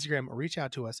Instagram, reach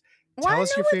out to us. Tell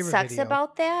us your favorite what sucks video.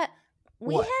 about that?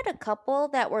 We What? had a couple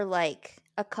that were like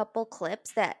a couple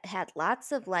clips that had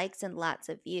lots of likes and lots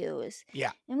of views.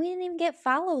 Yeah. And we didn't even get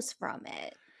follows from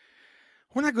it.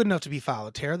 We're not good enough to be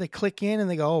followed, Tara. They click in and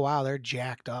they go, oh, wow, they're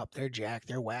jacked up. They're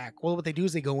whack. Well, what they do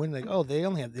is they go in and oh, they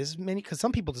only have this many. Because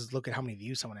some people just look at how many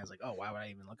views someone has. Like, oh, why would I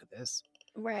even look at this?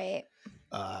 Right.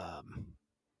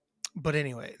 But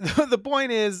anyway, the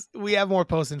point is we have more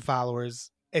posts than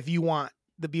followers. If you want,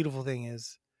 the beautiful thing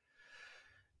is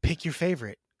pick your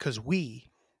favorite because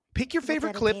pick your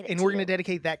favorite clip and we're going to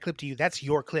dedicate that clip to you. That's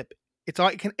your clip. It's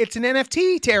an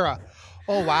NFT, Tara.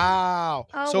 Oh, wow.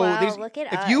 Oh, wow. Look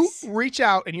at us. If you reach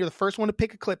out and you're the first one to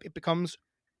pick a clip, it becomes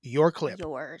your clip.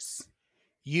 Yours.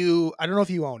 I don't know if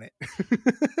you own it,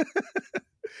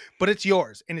 but it's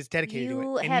yours and it's dedicated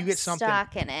to it. And you get something.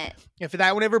 Stock in it. If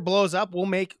that one ever blows up,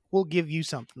 we'll give you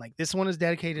something. Like this one is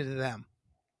dedicated to them.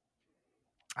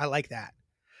 I like that.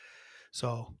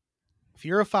 So if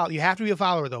you're a follower, you have to be a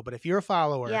follower though. But if you're a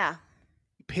follower,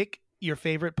 pick your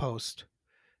favorite post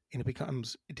and it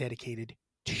becomes dedicated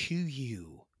to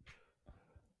you.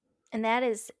 And that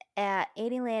is at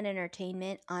Andyland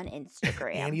Entertainment on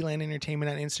Instagram. Andyland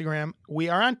Entertainment on Instagram. We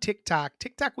are on TikTok.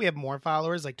 TikTok, we have more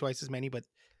followers, like twice as many, but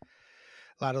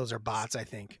a lot of those are bots, I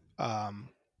think.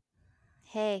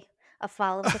 Hey, a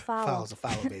follow's a follow. Follow's a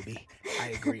follow, baby. I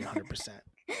agree 100%.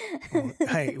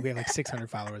 We have like 600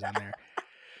 followers on there.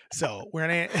 So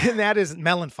and that is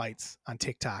MELLONfights on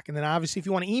TikTok. And then obviously, if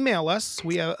you want to email us,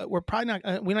 we're probably not.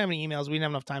 We don't have any emails. We didn't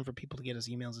have enough time for people to get us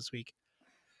emails this week.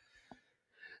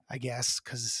 I guess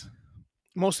because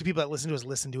most of the people that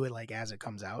listen to it like as it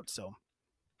comes out. So,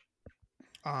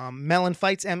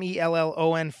 MELLONfights,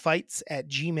 MELLON fights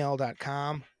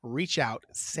 @gmail.com. Reach out,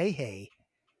 say hey,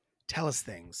 tell us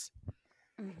things.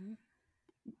 Mm-hmm.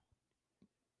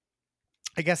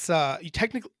 I guess you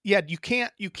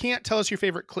can't tell us your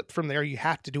favorite clip from there. You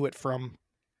have to do it from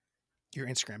your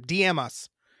Instagram. DM us.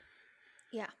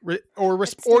 Yeah. Or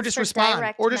just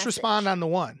respond. Or just respond on the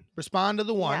one. Respond to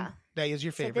the one that is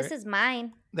your favorite. So this is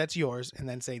mine. That's yours. And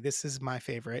then say, this is my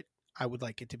favorite. I would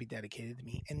like it to be dedicated to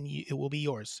me. And it will be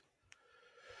yours.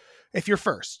 If you're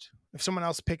first. If someone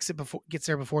else gets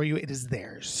there before you, it is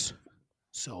theirs.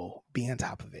 So be on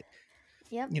top of it.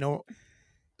 Yep.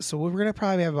 So we're going to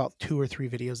probably have about 2 or 3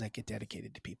 videos that get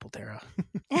dedicated to people, Tara.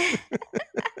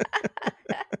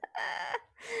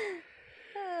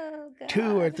 Oh, God.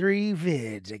 2 or 3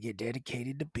 vids that get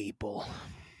dedicated to people.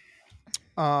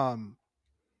 I'm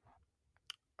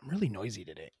really noisy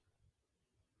today.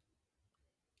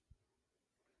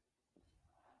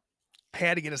 I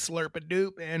had to get a slurp of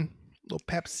doop and a little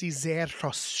Pepsi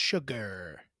Zero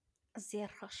Sugar. Zero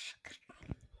sugar.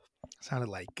 Sounded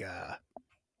like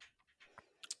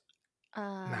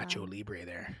Nacho Libre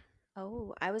there.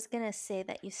 Oh, I was gonna say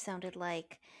that you sounded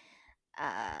like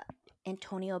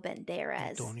Antonio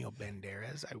Banderas. Antonio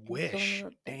Banderas. I wish.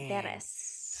 Antonio Dang.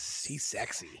 Banderas. He's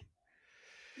sexy.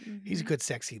 He's a good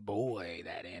sexy boy,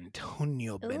 that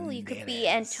Antonio Banderas. Oh, you could be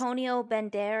Antonio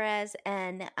Banderas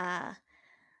and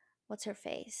what's her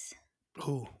face?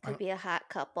 Who? Could be a hot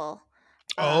couple.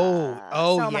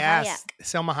 Selma yes. Hayek.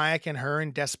 Selma Hayek and her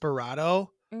in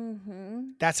Desperado.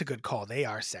 Mm-hmm. That's a good call. They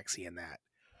are sexy in that.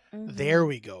 Mm-hmm. There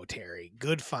we go, Terry.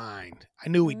 Good find. I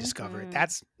knew we'd discover it.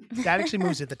 That actually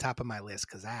moves to the top of my list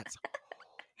because that's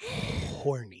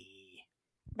horny.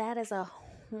 That is a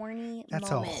horny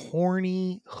That's moment. a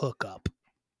horny hookup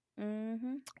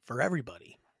for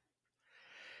everybody.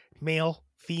 Male,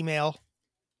 female,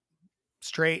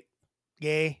 straight,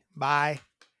 gay, bi,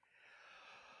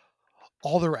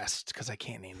 all the rest, because I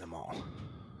can't name them all.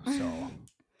 So,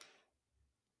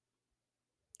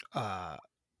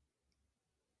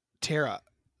 Tara,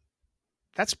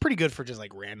 that's pretty good for just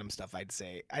like random stuff, I'd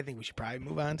say. I think we should probably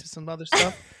move on to some other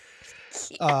stuff.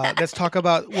 We'll talk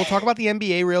about the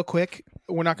NBA real quick.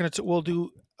 We're not going to, we'll do,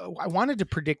 I wanted to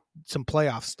predict some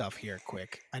playoff stuff here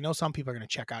quick. I know some people are going to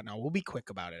check out now. We'll be quick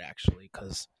about it actually,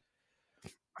 because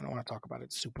I don't want to talk about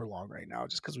it super long right now,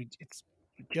 just because we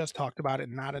just talked about it.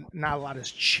 Not a lot has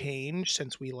changed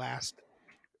since we last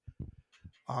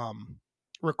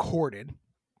recorded,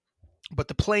 but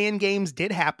the play-in games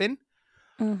did happen.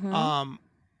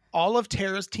 All of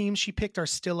Tara's teams she picked are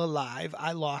still alive.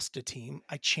 I lost a team.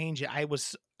 I changed it. I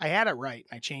had it right.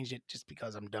 I changed it just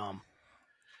because I'm dumb.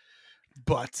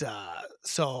 But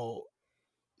so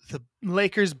the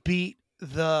Lakers beat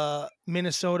the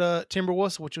Minnesota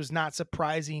Timberwolves, which was not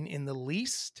surprising in the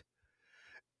least.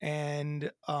 And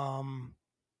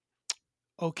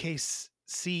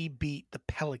OKC beat the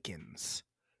Pelicans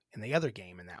in the other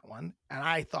game in that one. And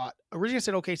I thought originally I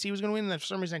said OKC was going to win, and then for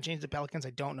some reason I changed the Pelicans.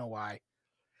 I don't know why.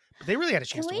 But they really had a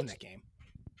chance to win that game.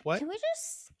 What? Can we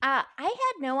just I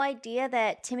had no idea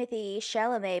that Timothy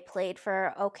Chalamet played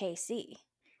for OKC.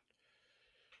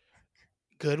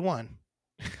 Good one.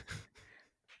 You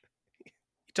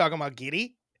talking about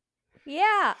Giddy?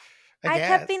 Yeah. I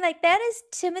kept being like, that is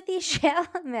Timothy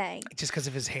Chalamet. Just because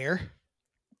of his hair?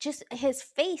 Just his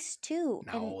face, too.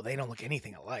 No, they don't look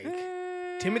anything alike.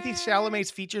 Timothy Chalamet's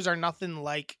features are nothing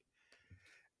like...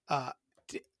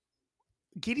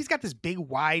 Giddy's got this big,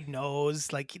 wide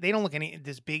nose. Like, they don't look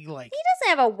this big, like... He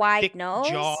doesn't have a wide nose.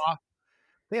 Jaw.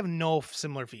 They have no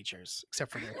similar features,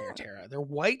 except for their hair, Tara. They're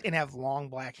white and have long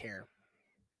black hair.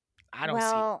 I don't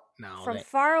see. No, from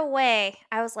far away,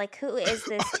 I was like, "Who is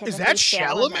this?" Timothy is that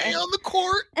Chalamet on the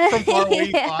court? From far away,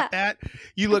 you thought that.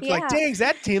 You looked like, "Dang, is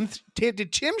that Tim? Did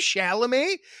Tim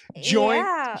Chalamet join?"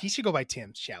 Yeah. He should go by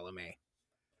Tim Chalamet.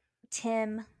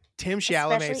 Tim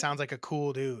Chalamet sounds like a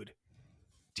cool dude.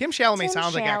 Tim Chalamet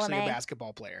sounds like actually a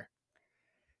basketball player.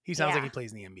 He sounds like he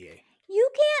plays in the NBA. You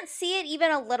can't see it even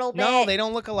a little bit. No, they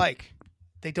don't look alike.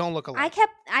 They don't look alike.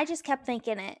 I just kept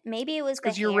thinking it. Maybe it was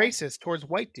because you're racist towards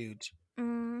white dudes.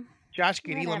 Josh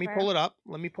Giddey, whatever. Let me pull it up.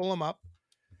 Let me pull him up.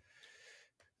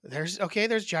 There's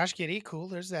Josh Giddey. Cool,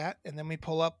 there's that. And then we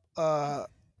pull up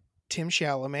Tim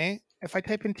Chalamet. If I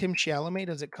type in Tim Chalamet,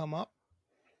 does it come up?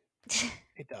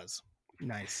 It does.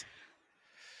 Nice.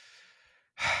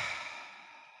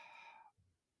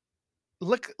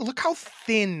 Look how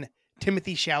thin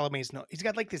Timothy Chalamet's nose. He's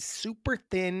got like this super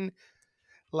thin,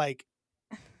 like,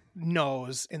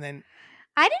 nose, and then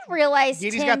I didn't realize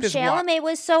Tim Chalamet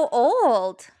was so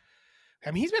old.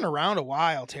 I mean, he's been around a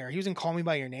while, Tara. He was in Call Me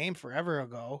by Your Name forever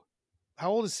ago.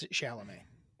 How old is Chalamet?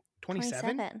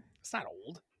 27? That's not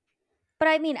old. But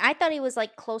I mean, I thought he was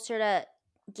like closer to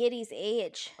Giddy's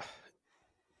age.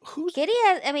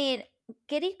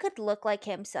 Giddy could look like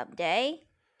him someday.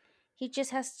 He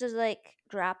just has to like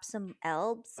drop some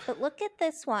elbs. But look at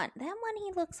this one. That one,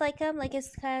 he looks like him, like his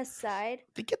kind of side.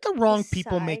 They get the wrong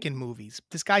people making movies.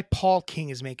 This guy Paul King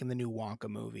is making the new Wonka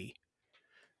movie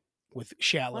with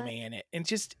Chalamet in it, and it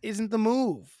just isn't the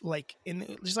move. Like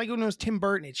just like when it was Tim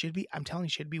Burton, it should be. I'm telling you,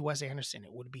 it should be Wes Anderson.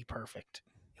 It would be perfect.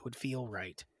 It would feel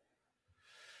right.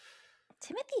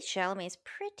 Timothy Chalamet is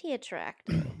pretty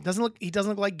attractive. He doesn't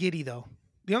look like Giddy though.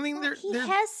 The only thing he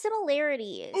has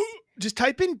similarities. Just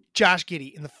type in Josh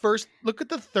Giddey in the first. Look at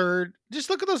the third.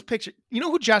 Just look at those pictures. You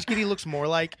know who Josh Giddey looks more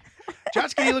like?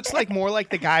 Josh Giddey looks like more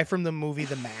like the guy from the movie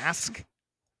The Mask.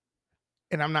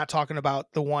 And I'm not talking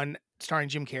about the one starring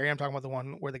Jim Carrey. I'm talking about the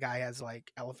one where the guy has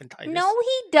like elephantitis. No,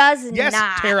 he does not.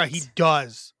 Yes, Tara, he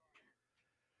does.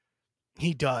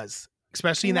 He does,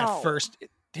 especially in that first.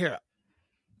 Tara,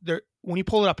 when you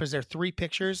pull it up, is there 3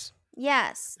 pictures?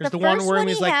 Yes. There's the the one first where one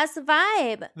he's he like- has the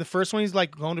vibe. The first one, he's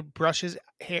like going to brush his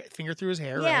finger through his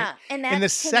hair, Yeah. right? And that's And the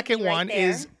Timothy second right one there.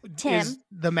 is Tim.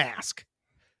 The Mask.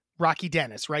 Rocky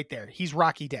Dennis, right there. He's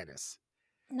Rocky Dennis.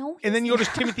 No, And then he's you go to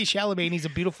not. Timothy Chalamet, and he's a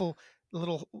beautiful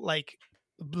little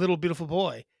beautiful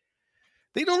boy.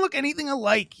 They don't look anything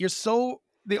alike.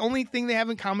 The only thing they have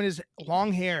in common is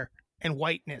long hair and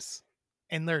whiteness,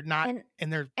 and they're not.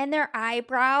 And they're And their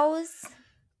eyebrows.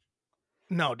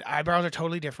 no, the eyebrows are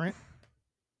totally different.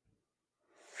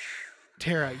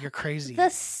 Tara, you're crazy. The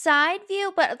side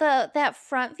view, but that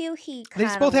front view, They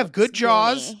just both have good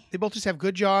jaws. They both just have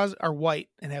good jaws, are white,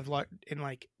 and have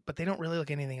but they don't really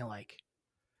look anything alike.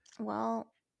 Well,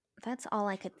 that's all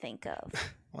I could think of.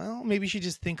 Well, maybe you should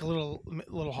just think a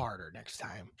little harder next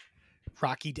time.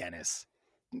 Rocky Dennis.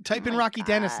 Type in my Rocky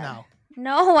Dennis God. now.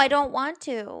 No, I don't want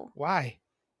to. Why?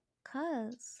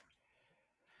 'Cause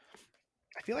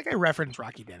I feel like I referenced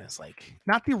Rocky Dennis,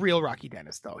 not the real Rocky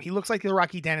Dennis though. He looks like the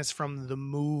Rocky Dennis from the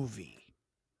movie.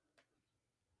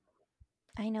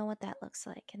 I know what that looks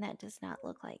like, and that does not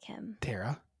look like him.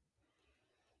 Tara,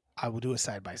 I will do a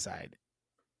side by side,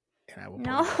 and I will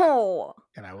No,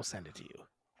 and I will send it to you.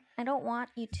 I don't want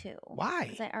you to. Why?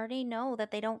 Because I already know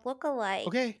that they don't look alike.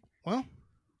 Okay, well,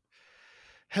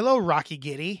 hello, Rocky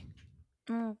Giddy,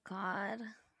 Oh God.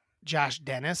 Josh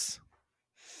Dennis.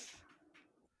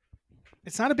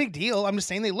 It's not a big deal. I'm just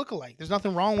saying they look alike. There's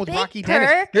nothing wrong with Big Rocky Dennis.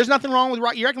 Perk. There's nothing wrong with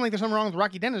Rocky. You're acting like there's something wrong with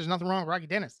Rocky Dennis. There's nothing wrong with Rocky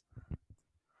Dennis.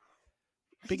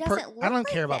 He Big doesn't Perk. look I don't like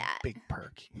care about that. Big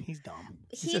Perk. He's dumb.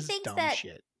 He says thinks dumb that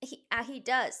shit. he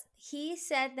does. He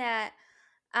said that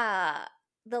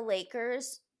the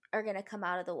Lakers are gonna come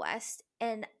out of the West,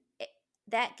 and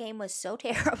that game was so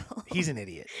terrible. He's an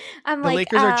idiot. I'm The like,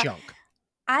 Lakers are junk.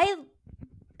 I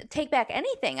take back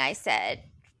anything I said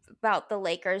about the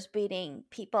Lakers beating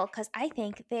people because I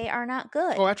think they are not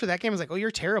good. Oh, after that game, I was like, oh, you're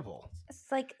terrible.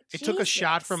 It's like It took a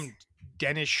shot Jesus. from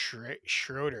Dennis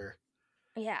Schroeder.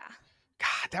 Yeah,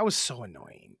 God, that was so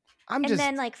annoying. and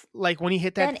then like when he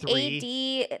hit then that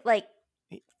three. AD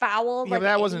fouled. Yeah, like but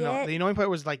that an wasn't idiot. the annoying part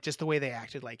was just the way they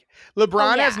acted. Like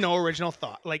LeBron has yeah. no original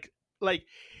thought. Like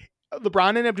LeBron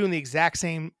ended up doing the exact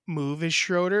same move as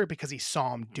Schroeder because he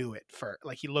saw him do it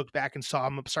he looked back and saw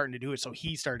him starting to do it, so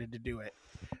he started to do it.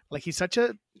 Like he's such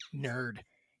a nerd.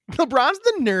 LeBron's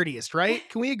the nerdiest, right?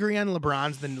 Can we agree on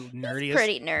LeBron's the nerdiest? He's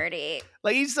pretty nerdy.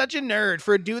 Like he's such a nerd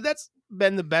for a dude that's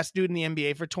been the best dude in the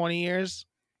NBA for 20 years.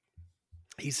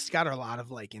 He's got a lot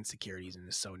of insecurities and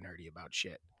is so nerdy about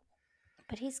shit.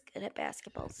 But he's good at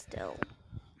basketball still.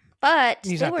 But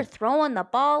He's they not were throwing the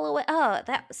ball away. Oh,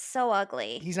 that was so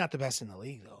ugly. He's not the best in the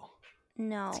league though.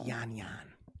 No. It's Yan.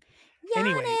 Giannis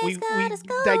Anyway, we got a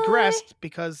score. digressed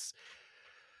because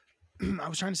I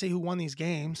was trying to say who won these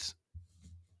games.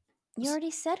 You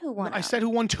already said who won. I said who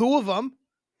won 2 of them,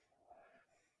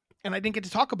 and I didn't get to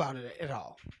talk about it at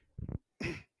all.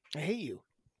 I hate you.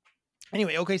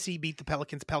 Anyway, OKC beat the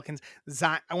Pelicans.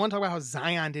 I want to talk about how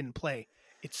Zion didn't play.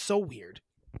 It's so weird.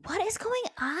 What is going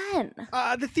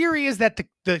on? The theory is that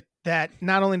that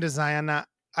not only does Zion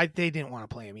they didn't want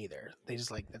to play him either. They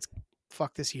just let's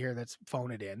fuck this year. Let's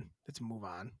phone it in. Let's move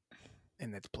on,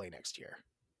 and let's play next year.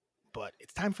 But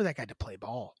it's time for that guy to play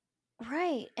ball.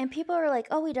 Right. And people are like,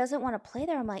 oh, he doesn't want to play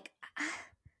there. I'm like,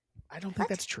 I don't think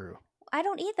that's true. I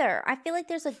don't either. I feel like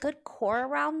there's a good core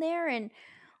around there, and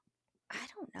I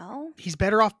don't know. He's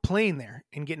better off playing there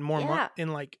and getting more money Yeah.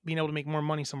 and being able to make more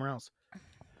money somewhere else.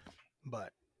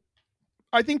 But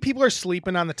I think people are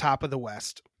sleeping on the top of the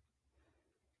West.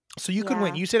 So you could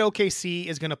win. Yeah. You said OKC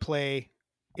is going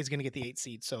to get the 8th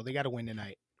seed. So they got to win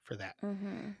tonight for that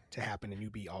to happen, and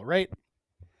you'd be all right.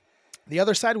 The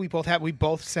other side we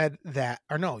both said that,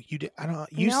 or no, you did. I don't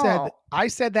know. I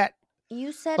said that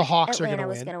You said the Hawks Atlanta are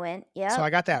was going to win. Yeah. So I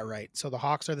got that right. So the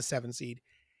Hawks are the 7th seed.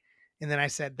 And then I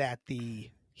said that the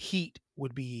Heat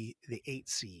would be the 8th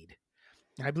seed.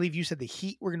 And I believe you said the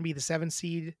Heat were going to be the 7th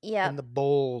seed. Yep. And the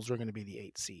Bulls were going to be the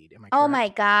 8th seed. Am I correct? Oh my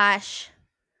gosh.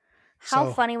 How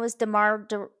So- funny was DeMar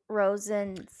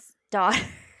DeRozan's daughter?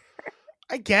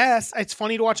 I guess. It's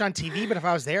funny to watch on TV, but if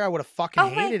I was there, I would have fucking Oh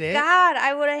my hated it. God.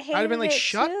 I would have hated it. I'd have been like,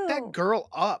 shut too. that girl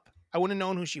up. I wouldn't have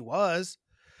known who she was.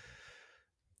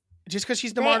 Just because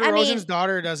she's DeMar I DeRozan's mean-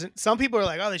 daughter doesn't. Some people are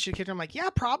like, oh, they should have kicked her. I'm like, yeah,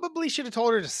 probably should have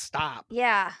told her to stop.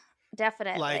 Yeah,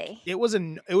 definitely. Like it would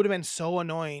have been so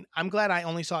annoying. I'm glad I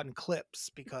only saw it in clips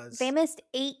because They missed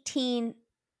 18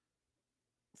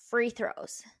 free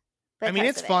throws. I mean, because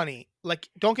it's of it. funny. Like,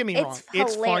 don't get me It's wrong.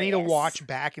 It's funny to hilarious. watch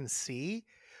back and see.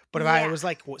 But if I Yeah.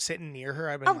 was sitting near her,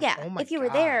 I'd be Oh like, yeah, oh my if you were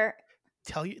God. there,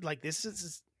 Tell you this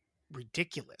is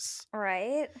ridiculous.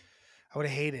 right? I would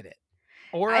have hated it.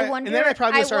 Or I wonder. and then I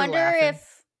probably started laughing.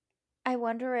 if I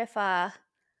wonder if who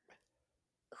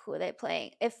are they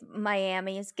playing? If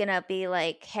Miami's gonna be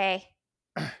like, hey,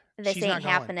 this She's ain't not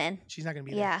going. happening. She's not going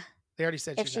to be Yeah. there. They already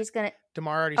said If she's she's not. gonna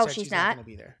DeMar already Oh, said she's she's not not? going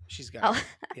to be there. She's got Oh.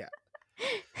 yeah.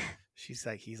 He's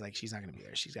like, she's not going to be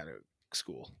there. She's got to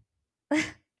school.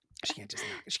 She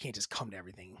can't just come to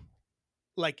everything.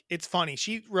 Like, it's funny.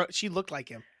 She looked like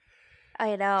him.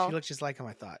 I know. She looked just like him,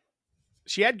 I thought.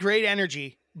 She had great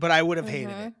energy, but I would have hated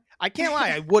Mm-hmm. it. I can't lie.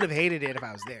 I would have hated it if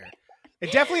I was there.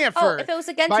 It definitely at Oh, first. if it was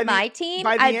against by my the- team,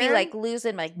 by the I'd be end- like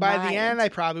losing my By mind. the end, I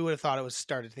probably would have thought it was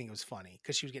started to think it was funny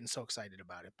because she was getting so excited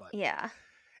about it. But yeah.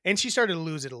 and she started to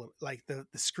lose it a little. Like the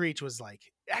screech was like,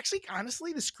 actually,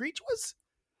 honestly, the screech was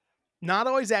not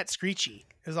always that screechy.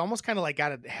 It was almost kind of like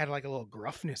had like a little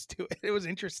gruffness to it. It was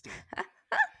interesting.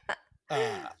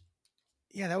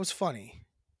 Yeah, that was funny.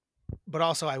 But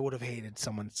also, I would have hated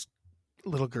someone's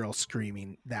little girl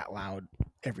screaming that loud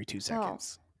every 2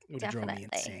 seconds. It would have drove me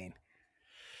definitely. insane.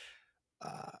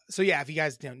 So yeah, if you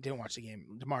guys didn't watch the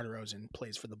game, DeMar DeRozan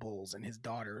plays for the Bulls, and his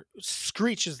daughter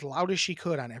screeched as loud as she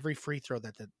could on every free throw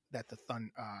that the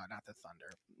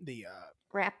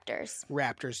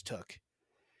Raptors took,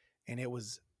 and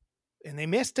they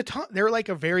missed a ton. They were like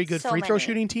a very good free throw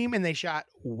shooting team, and they shot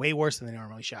way worse than they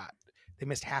normally shot. They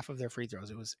missed half of their free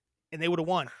throws. And they would have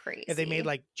won if they made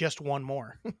like just one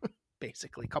more,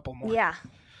 basically, a couple more. Yeah,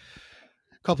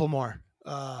 couple more.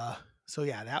 So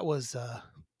yeah, that was a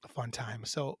fun time.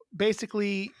 So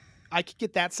basically, I could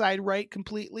get that side right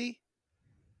completely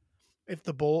if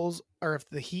the Bulls or if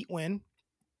the Heat win,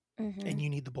 and you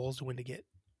need the Bulls to win to get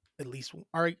at least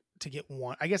or to get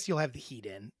one. I guess you'll have the Heat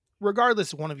in,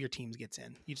 regardless. One of your teams gets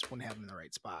in. You just wouldn't have them in the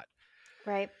right spot,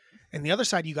 right? And the other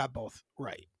side, you got both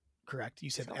right. Correct. You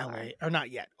said So LA or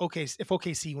not yet. Okay, if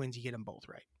OKC wins, you get them both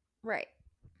right. Right.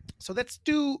 So let's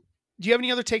do. Do you have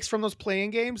any other takes from those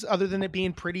playing games other than it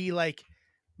being pretty like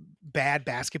bad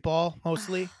basketball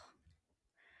mostly?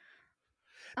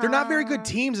 They're not very good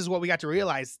teams, is what we got to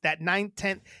realize. That 9,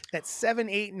 10, that 7,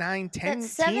 8, 9, 10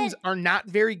 teams are not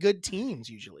very good teams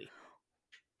usually.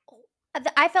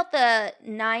 I felt the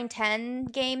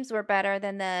 9-10 games were better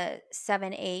than the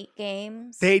 7-8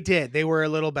 games. They did. They were a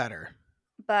little better.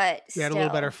 But they had a little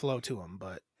better flow to them.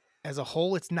 But as a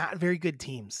whole, it's not very good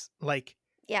teams. Like,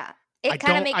 yeah, it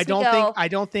kind of makes me go. I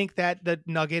don't think that the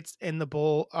Nuggets and the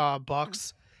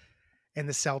Bucks and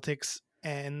the Celtics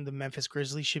and the Memphis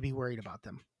Grizzlies should be worried about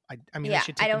them. I mean, they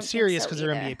should take them serious because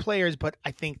they're NBA players. But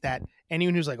I think that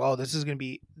anyone who's like, oh, this is going to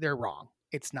be, they're wrong.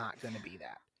 It's not going to be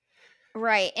that.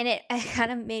 Right. And it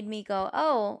kind of made me go,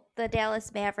 oh, the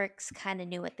Dallas Mavericks kind of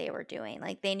knew what they were doing.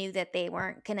 Like, they knew that they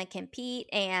weren't going to compete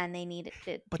and they needed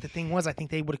to. But the thing was, I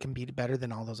think they would have competed better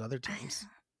than all those other teams.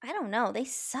 I don't know. They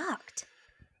sucked.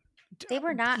 They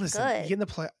were not good. In the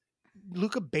play,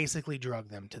 Luka basically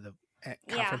drugged them to the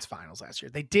conference finals last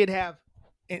year. They did have,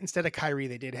 instead of Kyrie,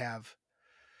 they did have,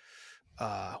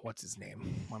 what's his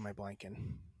name? Why am I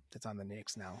blanking? That's on the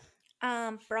Knicks now.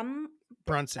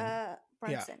 Brunson.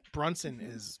 Yeah, Brunson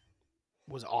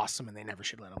was awesome, and they never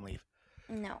should let him leave.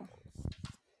 No.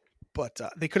 But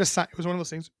they could have signed. It was one of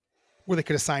those things where they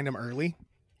could have signed him early,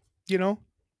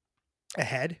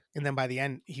 ahead, and then by the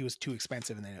end he was too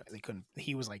expensive, and they couldn't.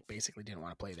 He was like basically didn't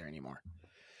want to play there anymore.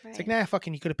 Right. It's like, nah,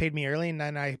 fucking, you could have paid me early, and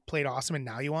then I played awesome, and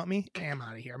now you want me? I'm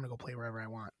out of here. I'm gonna go play wherever I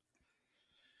want.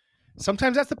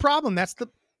 Sometimes that's the problem. That's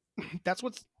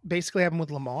what's basically happened with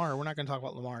Lamar. We're not gonna talk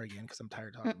about Lamar again because I'm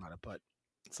tired of talking about it, but.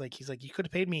 It's like, he's like, you could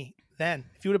have paid me then.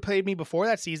 If you would have paid me before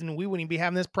that season, we wouldn't be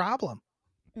having this problem.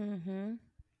 Mm-hmm.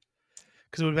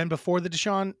 Because it would have been before the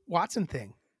Deshaun Watson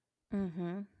thing.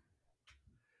 Mm-hmm.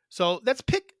 So let's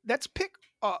pick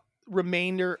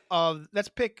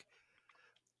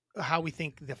how we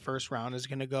think the first round is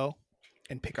going to go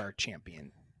and pick our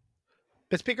champion.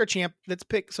 Let's pick our champ.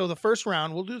 So the first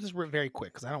round, we'll do this very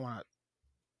quick because I don't want to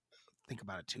think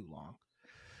about it too long.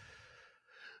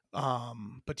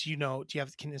 But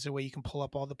is there a way you can pull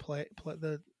up all the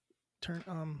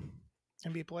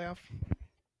NBA playoff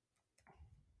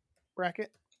bracket?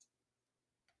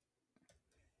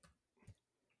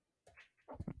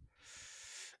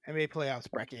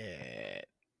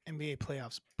 NBA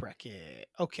playoffs bracket.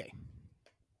 Okay.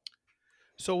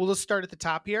 So we'll just start at the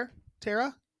top here,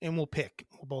 Tara, and we'll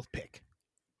both pick.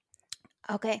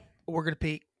 Okay. We're going to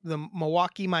pick the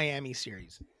Milwaukee-Miami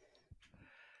series.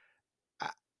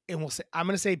 And I'm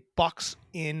going to say Bucks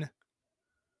in.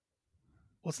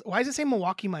 Why does it say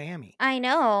Milwaukee, Miami? I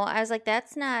know. I was like,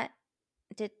 that's not.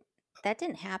 That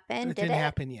didn't happen? It didn't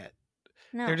happen yet.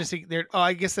 No.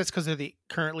 I guess that's because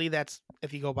currently that's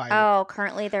if you go by. Oh,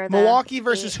 currently they're Milwaukee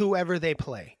versus whoever they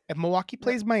play. If Milwaukee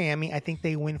plays Miami, I think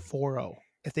they win 4-0.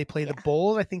 If they play the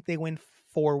Bulls, I think they win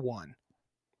 4-1.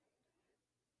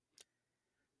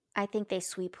 I think they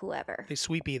sweep whoever. They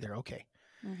sweep either. Okay.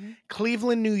 Mhm.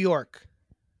 Cleveland, New York.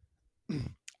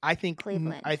 I think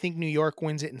Cleveland. New York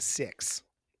wins it in 6.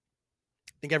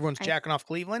 I think everyone's I- jacking off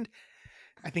Cleveland.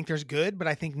 I think there's good, but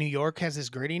I think New York has this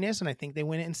grittiness, and I think they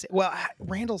win it in 6. Well,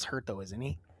 Randall's hurt though, isn't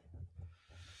he?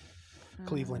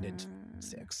 Cleveland in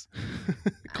 6.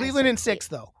 Cleveland in 6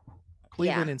 though.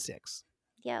 Cleveland in 6.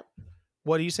 Yep.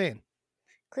 What are you saying?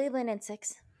 Cleveland in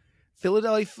 6.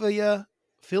 Philadelphia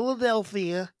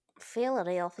Philadelphia.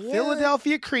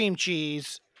 cream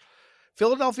cheese.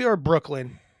 Philadelphia or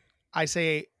Brooklyn. I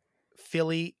say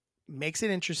Philly makes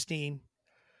it interesting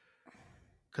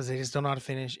because they just don't know how to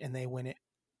finish, and they win it.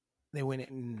 They win it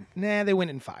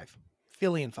in 5.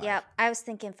 Philly in 5. Yep. I was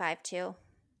thinking 5 too.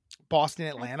 Boston,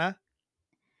 Atlanta.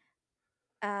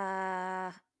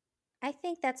 I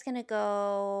think that's gonna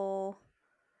go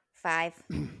 5.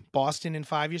 Boston in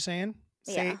 5. You're saying?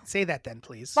 Yeah. Say that then,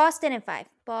 please. Boston in 5.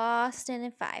 Boston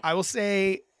in 5. I will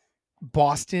say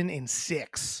Boston in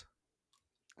 6.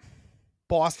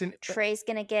 Boston. Trey's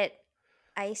gonna get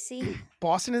icy.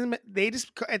 Boston. They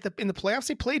just in the playoffs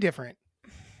they play different.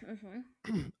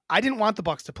 Mm-hmm. I didn't want the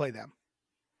Bucks to play them.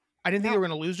 I didn't think they No. were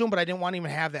going to lose to them, but I didn't want to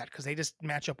even have that because they just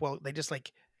match up well. They just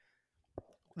think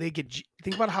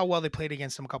about how well they played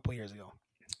against them a couple of years ago.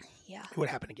 Yeah. It would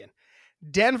happen again.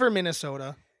 Denver,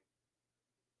 Minnesota.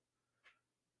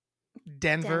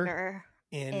 Denver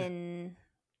in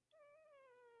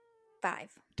 5.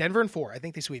 Denver in 4. I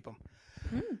think they sweep them.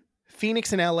 Hmm.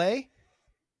 Phoenix and LA.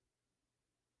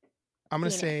 I'm going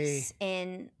to say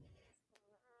in.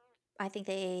 I think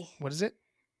they. What is it?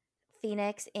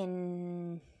 Phoenix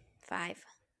in 5.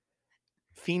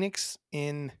 Phoenix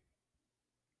in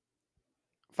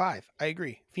 5. I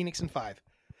agree. Phoenix in 5.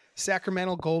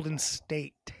 Sacramento, Golden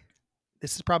State.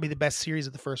 This is probably the best series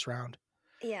of the first round.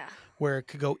 Yeah. Where it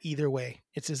could go either way.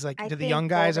 It's just like, I do the think young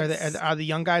guys are Golden the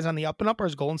young guys on the up and up, or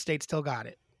is Golden State still got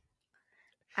it?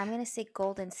 I'm gonna say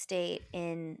Golden State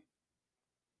in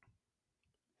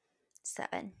 7.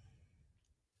 I'm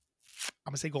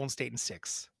gonna say Golden State in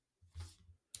 6.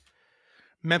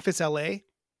 Memphis, LA.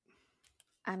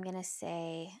 I'm gonna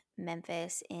say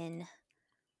Memphis in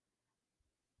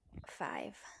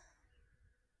 5.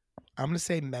 I'm gonna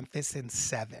say Memphis in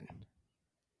 7.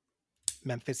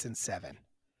 Memphis in 7.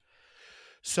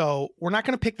 So we're not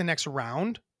gonna pick the next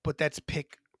round, but let's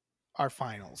pick our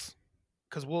finals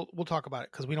because we'll talk about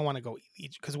it because we don't want to go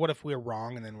each. Because what if we're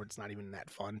wrong and then it's not even that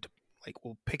fun to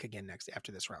we'll pick again next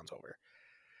after this round's over.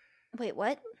 Wait,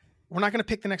 what? We're not gonna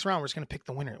pick the next round. We're just gonna pick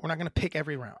the winner. We're not gonna pick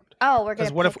every round. Oh, we're gonna.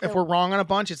 Because what if we're wrong on a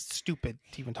bunch? It's stupid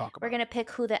to even talk about. We're gonna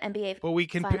pick who the NBA. But we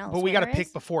can. Finals But we got to winner pick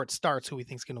is? before it starts who we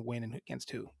think's going to win and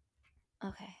against who.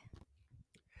 Okay.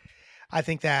 I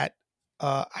think that.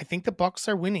 I think the Bucks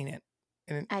are winning it,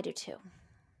 and I do too.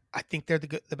 I think they're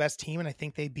the best team, and I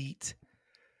think they beat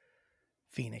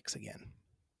Phoenix again.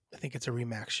 I think it's a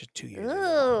rematch 2 years Ooh,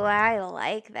 ago. I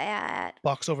like that.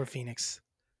 Bucks over Phoenix.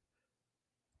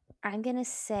 I'm gonna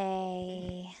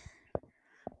say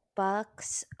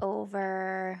Bucks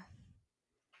over.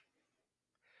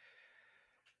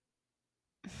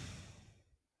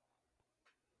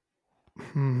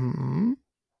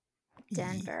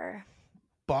 Denver.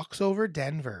 Bucks over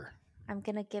Denver. I'm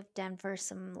gonna give Denver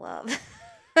some love.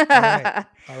 All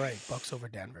right. Bucks over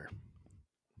Denver.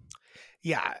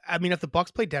 Yeah, I mean, if the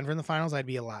Bucks play Denver in the finals, I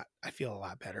feel a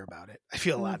lot better about it. I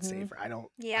feel a lot safer.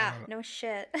 Yeah, no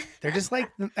shit. They're just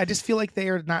like, I just feel like they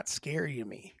are not scary to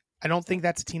me. I don't think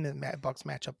that's a team that Bucks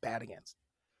match up bad against.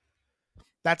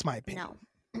 That's my opinion.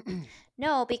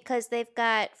 No, because they've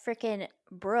got freaking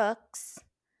Brooks,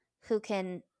 who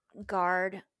can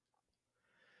guard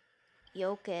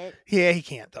Jokic. Yeah, he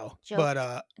can't though.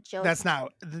 But That's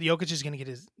not Jokic is going to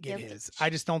get his. I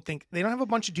just don't think they don't have a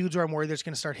bunch of dudes where I'm worried they're just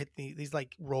going to start hitting these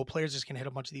like role players just going to hit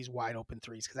a bunch of these wide open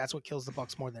threes because that's what kills the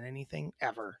Bucks more than anything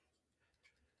ever.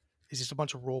 It's just a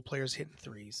bunch of role players hitting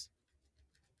threes.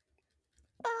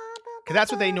 Because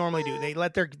that's what they normally do. They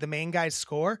let the main guys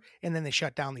score and then they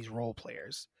shut down these role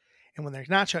players. And when they're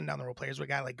not shutting down the role players, where a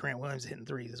guy like Grant Williams hitting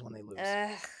threes is when they lose.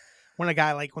 When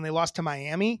they lost to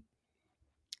Miami,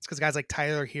 it's because guys like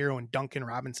Tyler Hero and Duncan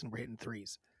Robinson were hitting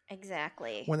threes.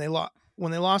 Exactly. When they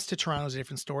lost to Toronto, it was a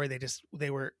different story.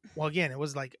 It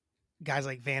was like guys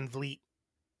like Van Vliet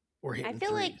were hitting I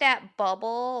feel threes. like that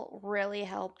bubble really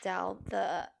helped out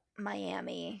the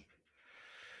Miami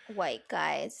white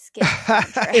guys.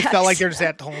 It felt like they're just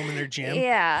at home in their gym.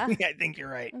 Yeah. Yeah, I think you're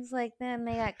right. It's like then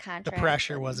they got contracts. The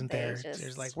pressure and wasn't they there. just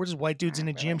There's like, we're just white dudes in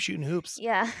a aren't gym really- shooting hoops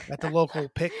Yeah. at the local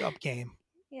pickup game.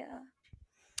 Yeah.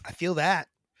 I feel that.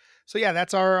 So yeah,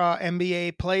 that's our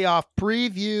NBA playoff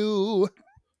preview.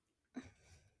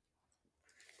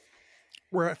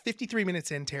 We're at 53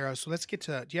 minutes in, Tara. So let's get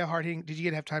to. Do you have hard hitting? Did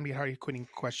you have time to get hard hitting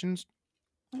questions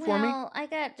for me? Well, I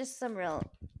got just some real.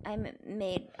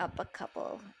 Made up a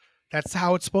couple, That's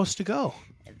how it's supposed to go.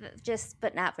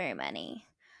 but not very many.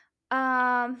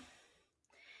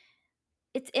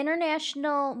 It's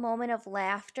International Moment of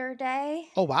Laughter Day.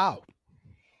 Oh wow!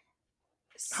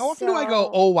 How often do I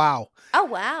go? Oh wow! Oh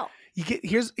wow! You get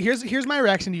here's my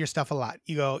reaction to your stuff a lot.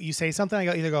 You say something.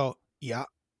 I either go yeah.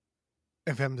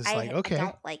 If I'm just like okay, I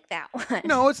don't like that one.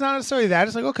 No, it's not necessarily that.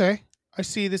 It's like okay, I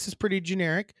see this is pretty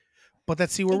generic, but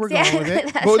let's see where we're going with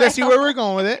it. But let's see where we're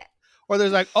going with it. Or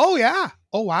there's like, oh yeah,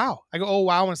 oh wow. I go, oh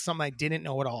wow, when it's something I didn't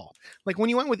know at all. Like when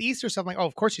you went with Easter stuff, I'm like, oh,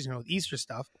 of course she's going with Easter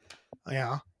stuff.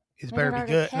 Yeah, it's better be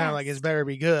good. And I'm like, it's better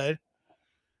be good.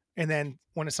 And then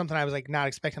when it's something I was like not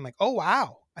expecting, I'm like, oh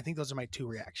wow. I think those are my two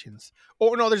reactions.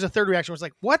 Oh no, there's a third reaction where it's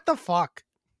like, what the fuck?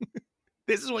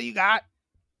 This is what you got?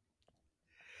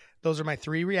 Those are my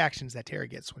three reactions that Tara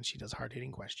gets when she does hard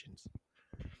hitting questions.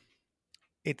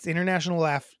 It's International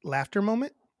Laughter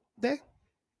Moment Day.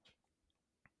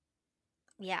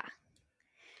 Yeah.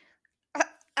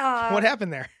 What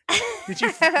happened there? Did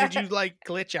you like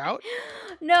glitch out?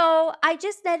 No, I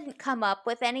just didn't come up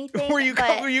with anything. Were you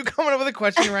coming up with a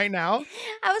question right now?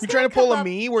 I was you trying to pull a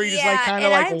me where you just like kind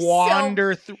of like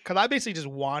wander through? Because I basically just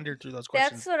wandered through those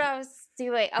questions. That's what I was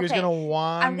doing. Okay, you're just gonna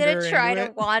wander. I'm gonna try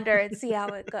to wander and see how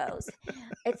it goes.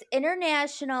 It's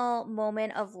International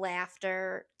Moment of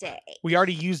Laughter Day. We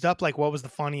already used up like what was the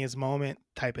funniest moment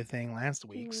type of thing last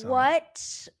week. So.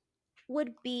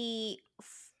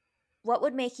 What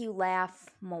would make you laugh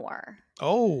more?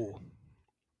 Oh.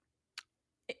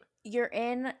 You're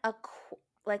in a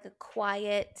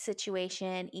quiet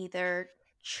situation, either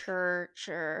church,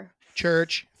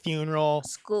 funeral,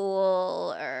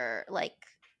 school, or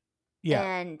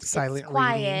and silent it's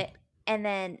quiet, reading. And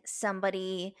then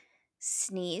somebody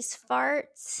sneeze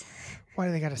farts. Why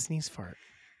do they got to sneeze fart?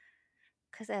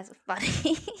 Because that's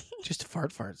funny. Just a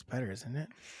fart's better, isn't it?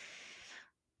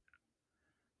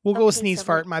 We'll go with sneeze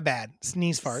fart. My bad.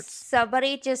 Sneeze farts.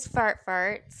 Somebody just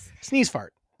farts. Sneeze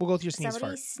fart. We'll go with your sneeze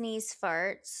Somebody fart. Sneeze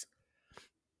farts.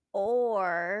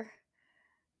 Or.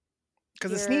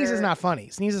 Because the sneeze is not funny.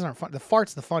 Sneezes aren't fun. The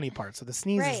fart's the funny part. So the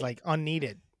sneeze is like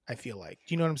unneeded, I feel like.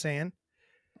 Do you know what I'm saying?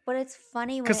 But it's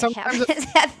funny when it happens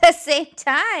at the same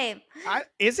time.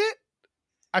 Is it?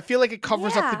 I feel like it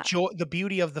covers up the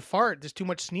beauty of the fart. There's too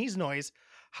much sneeze noise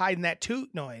hiding that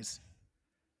toot noise.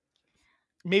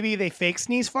 Maybe they fake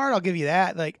sneeze fart. I'll give you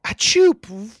that. Like, achoo.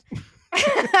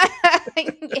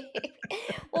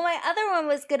 Well, my other one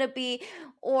was going to be,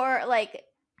 or like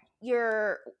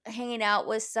you're hanging out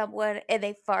with someone and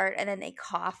they fart and then they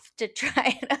cough to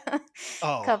try to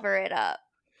cover it up.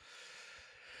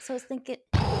 So I was thinking,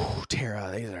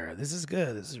 Tara, this is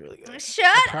good. This is really good.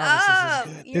 Shut up.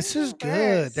 This is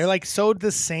good. They're like so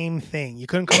the same thing. You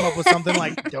couldn't come up with something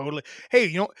like totally.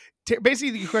 Hey,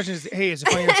 basically the question is, hey, is it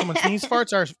funny if someone sneeze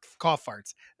farts or cough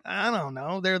farts? I don't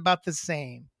know. They're about the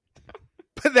same.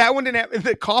 But that one didn't have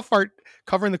the cough fart.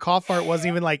 Covering the cough fart wasn't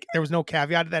even like there was no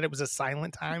caveat to that. It was a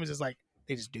silent time. It was just like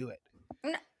they just do it.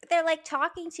 No, they're like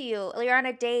talking to you. You're on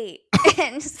a date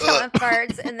and someone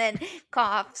farts and then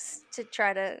coughs to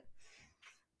try to.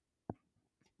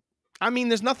 I mean,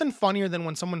 there's nothing funnier than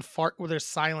when someone fart where there's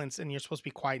silence and you're supposed to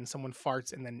be quiet and someone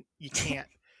farts and then you can't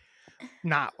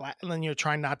not laugh and then you're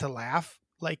trying not to laugh.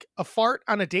 Like a fart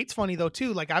on a date's funny though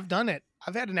too. Like I've done it.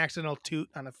 I've had an accidental toot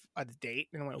on a date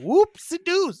and I went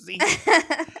whoopsie-doozy.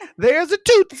 There's a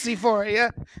tootsie for you.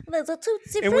 There's a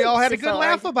tootsie. And we all had a good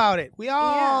laugh about it. We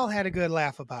all had a good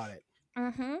laugh about it.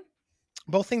 Mm-hmm.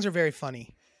 Both things are very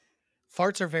funny.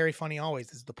 Farts are very funny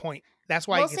always is the point. That's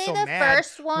why I get so mad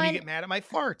when you get mad at my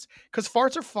farts. Because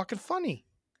farts are fucking funny.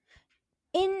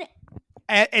 In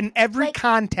every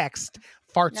context,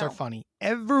 farts are funny.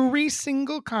 Every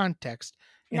single context.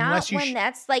 Not when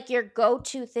that's like your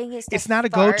go-to thing is to It's not a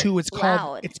go-to. It's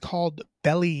called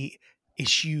belly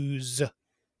issues.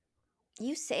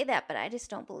 You say that, but I just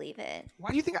don't believe it.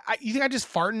 Why do you think I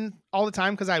just farting all the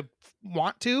time because I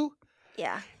want to?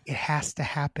 Yeah. It has to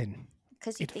happen.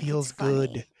 Because it feels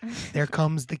good. There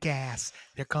comes the gas.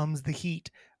 There comes the heat.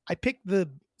 I picked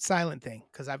the silent thing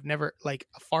because I've never like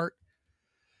a fart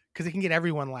because it can get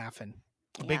everyone laughing,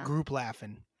 a big group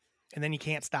laughing, and then you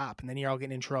can't stop, and then you're all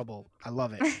getting in trouble. I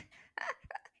love it.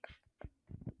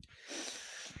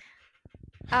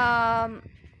 I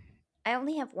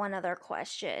only have one other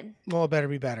question. Well, it better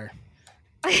be better.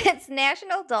 It's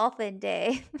National Dolphin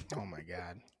Day. Oh my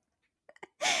God.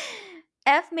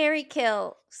 F, Marry,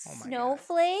 Kill.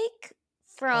 Snowflake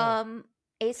from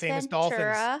Ace famous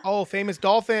Ventura. Dolphins. Oh, famous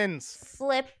dolphins.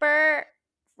 Flipper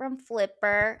from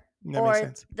Flipper. That makes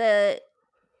sense. The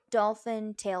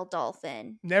dolphin tail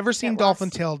dolphin. Never seen That dolphin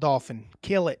lost- tail dolphin.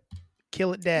 Kill it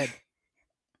dead.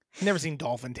 Never seen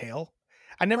dolphin tail.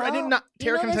 I did not.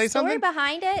 Tara, can I tell you story something?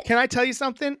 behind it? Can I tell you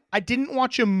something? I didn't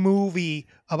watch a movie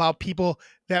about people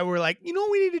that were like, you know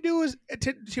what we need to do is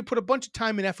to put a bunch of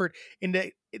time and effort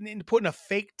into putting a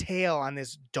fake tail on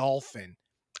this dolphin.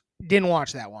 Didn't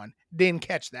watch that one. Didn't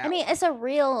catch that. I mean, one. it's a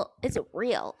real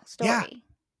story. Yeah.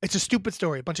 It's a stupid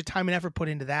story. A bunch of time and effort put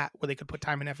into that where they could put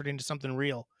time and effort into something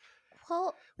real.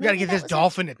 Well, We got to get this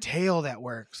dolphin a tail that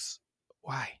works.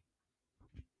 Why?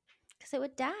 Because it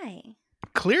would die.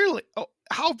 Clearly. Oh,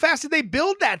 how fast did they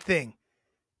build that thing?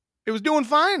 It was doing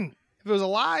fine. If it was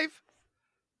alive.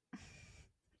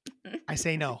 I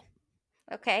say no.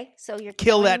 Okay, so you're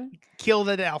kill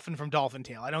the dolphin from Dolphin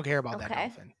Tail. I don't care about that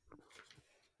dolphin.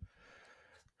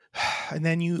 And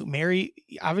then you marry.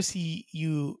 Obviously,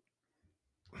 you.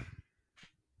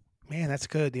 Man, that's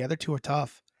good. The other two are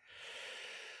tough.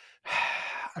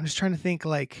 I'm just trying to think.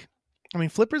 I mean,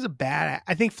 Flipper's a bad.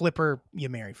 I think Flipper. You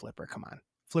marry Flipper. Come on,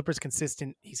 Flipper's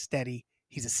consistent. He's steady.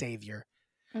 He's a savior.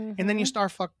 Mm-hmm. And then you star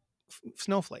fuck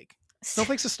Snowflake.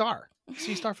 Snowflake's a star.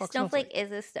 So you star fuck Snowflake. Snowflake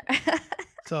is a star.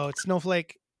 So it's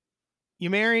Snowflake. You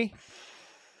marry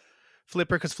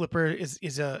Flipper because Flipper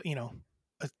is a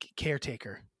a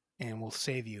caretaker and will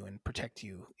save you and protect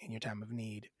you in your time of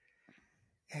need.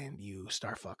 And you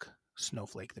starfuck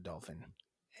Snowflake the dolphin,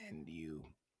 and you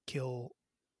kill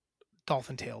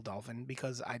Dolphin Tail Dolphin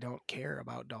because I don't care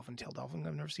about Dolphin Tail Dolphin.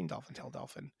 I've never seen Dolphin Tail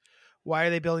Dolphin. Why are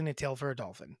they building a tail for a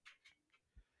dolphin?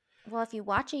 Well, if you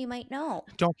watch it, you might know.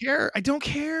 Don't care. I don't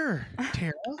care,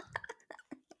 Tara.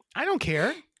 I don't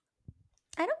care.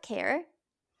 I don't care.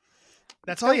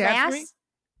 That's all you have for me?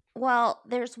 Well,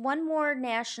 there's one more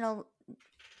national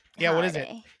Yeah, holiday. what is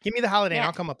it? Give me the holiday and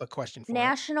I'll come up with a question for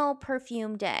National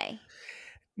Perfume Day.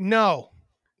 No.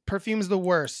 Perfume's the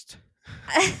worst.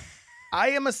 I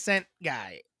am a scent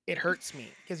guy. It hurts me.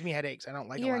 Gives me headaches. I don't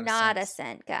like You're a lot of not scents. a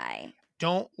scent guy.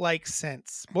 Don't like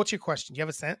scents. What's your question? Do you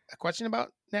have a question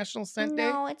about National Scent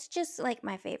Day? No, it's just like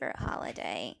my favorite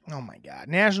holiday. Oh my God.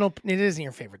 It isn't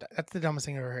your favorite. That's the dumbest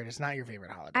thing I've ever heard. It's not your favorite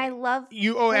holiday. I love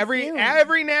perfume.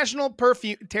 every national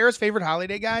perfume. Tara's favorite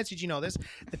holiday, guys. Did you know this?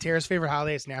 Tara's favorite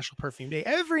holiday is National Perfume Day.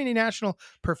 Every National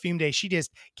Perfume Day, she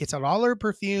just gets out all her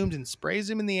perfumes and sprays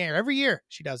them in the air. Every year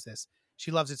she does this.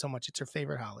 She loves it so much. It's her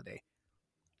favorite holiday.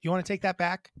 You want to take that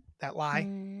back? That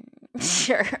lie?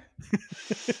 Sure.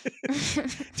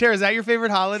 Tara, is that your favorite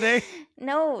holiday?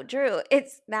 No, Drew,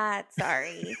 it's not.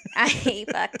 Sorry. I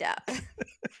fucked up.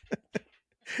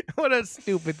 What a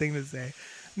stupid thing to say.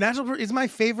 National is my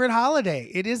favorite holiday.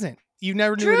 It isn't. You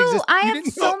never knew Drew, it existed. I have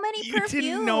so many perfumes. You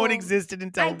didn't know it existed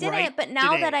until I didn't, but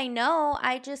now that I know,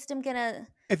 I just am gonna.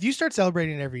 If you start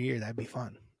celebrating it every year, that'd be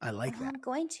fun. I like that. I'm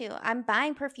going to. I'm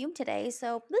buying perfume today,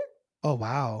 so. Oh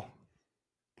wow,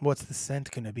 what's the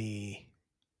scent gonna be?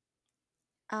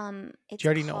 It's you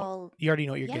already called, know. You already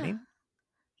know what you're getting.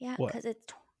 Yeah, because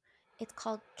it's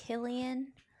called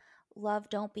Killian. Love,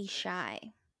 don't be shy.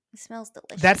 It smells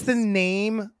delicious. That's the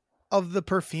name of the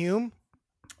perfume.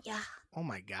 Yeah. Oh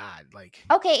my God!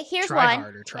 Okay, here's try one.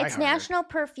 Harder, it's harder. National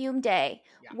Perfume Day.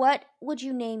 Yeah. What would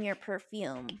you name your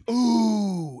perfume?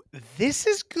 Ooh, this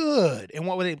is good. And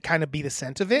what would it kind of be the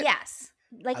scent of it? Yes.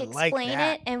 Explain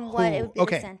it and what it would be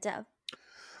okay. the scent of.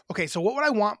 Okay, so what would I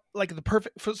want? The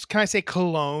perfect. Can I say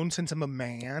cologne since I'm a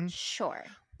man? Sure.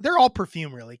 They're all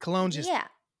perfume, really. Cologne's just. Yeah.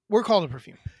 We're called a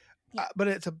perfume. Yeah. But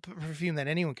it's a perfume that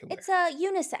anyone can wear. It's a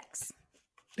unisex.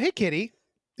 Hey, kitty.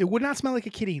 It would not smell like a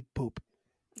kitty poop.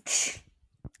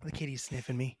 The kitty's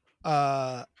sniffing me.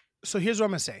 So here's what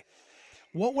I'm gonna say.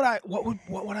 What would I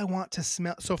want to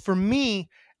smell? So for me,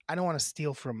 I don't want to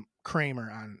steal from Kramer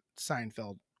on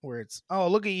Seinfeld, where it's, oh,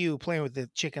 look at you playing with the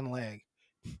chicken leg.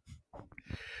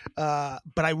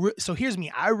 So here's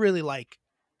me. I really like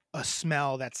a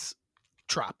smell that's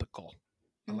tropical.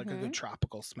 I like a good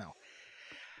tropical smell.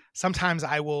 Sometimes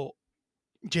I will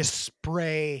just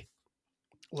spray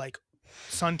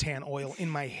suntan oil in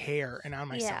my hair and on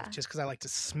myself just because I like to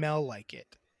smell like it.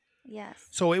 Yes.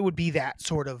 So it would be that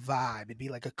sort of vibe. It'd be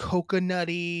like a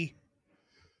coconutty,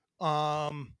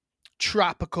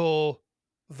 tropical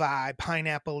vibe,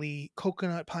 pineapple-y,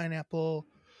 coconut pineapple,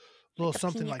 little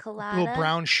something like a little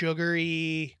brown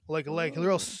sugary, like a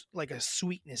little like a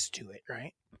sweetness to it,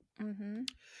 right? Mm-hmm.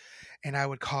 And I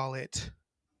would call it.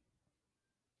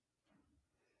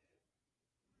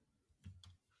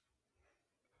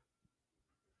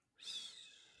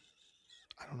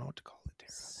 I don't know what to call it, Tara.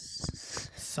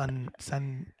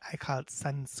 I call it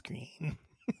sunscreen.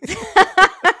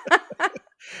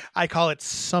 I call it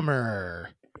summer.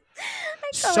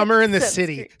 Summer in the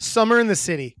city. Summer in the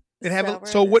city. It'd have Summer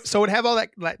so in the what? So it'd have all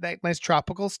that nice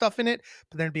tropical stuff in it,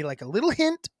 but there'd be like a little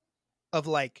hint of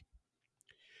like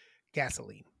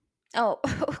gasoline, Oh,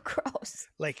 gross.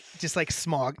 like just like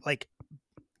smog, like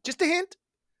just a hint.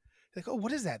 Like, oh,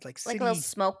 what is that? Like Like city, a little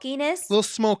smokiness. little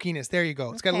smokiness. There you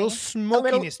go. It's got a little Okay. A little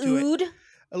smokiness to it. oud.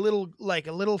 A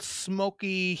little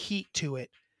smoky heat to it,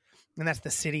 and that's the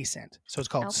city scent. So it's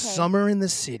called Okay. Summer in the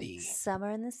City. Summer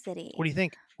in the City. What do you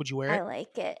think? Would you wear it? I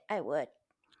like it. I would.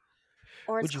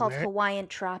 Or Would it's you called wear it? Hawaiian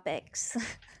Tropics.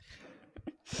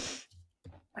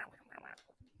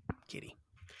 Kitty.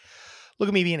 Look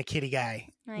at me being a kitty guy.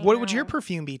 I What would your know.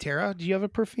 perfume be, Tara? Do you have a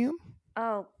perfume?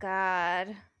 Oh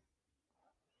God.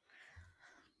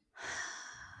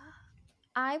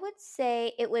 I would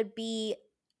say it would be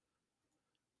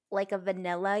like a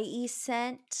vanilla-y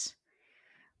scent.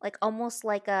 Like almost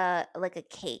like a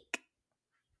cake.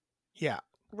 Yeah.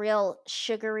 Real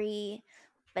sugary,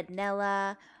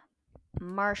 vanilla,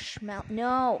 marshmallow.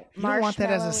 No, You don't want that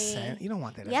as a marshmallowy. scent. You don't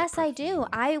want that as a Yes, I do. perfume.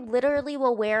 I literally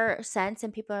will wear scents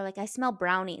and people are like, I smell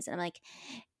brownies. And I'm like,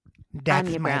 That's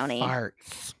your my brownie.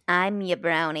 farts. I'm your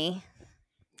brownie.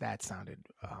 That sounded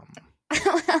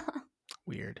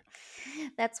weird.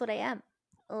 That's what I am.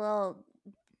 A little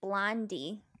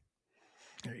blondie.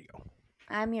 There you go.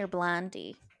 I'm your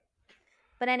blondie.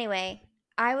 But anyway,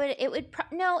 it would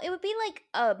be like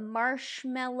a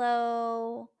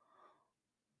marshmallow,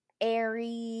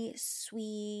 airy,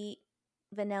 sweet,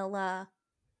 vanilla.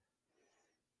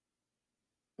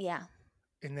 Yeah.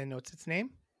 And then what's its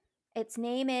name? Its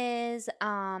name is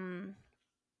what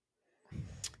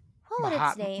would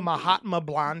its name be? Mahatma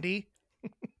Blondie.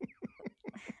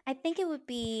 I think it would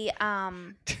be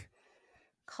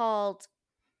called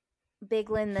Big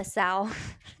Lynn the Sow.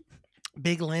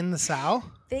 Big Lynn the Sow.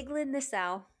 Big Lynn the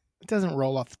Sow. It doesn't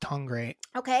roll off the tongue great.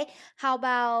 Okay. How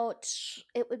about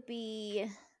it would be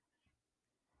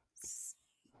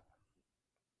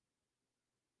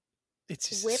It's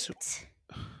just whipped?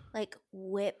 Like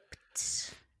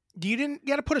whipped. You didn't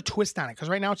got to put a twist on it because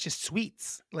right now it's just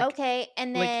sweets. Like, Okay,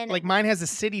 and then like mine has a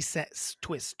city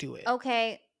twist to it.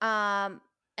 okay, and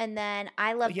then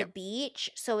I love Yeah. the beach,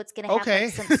 so it's gonna have Okay.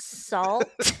 like some salt.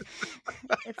 It's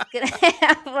gonna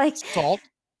have like Salt.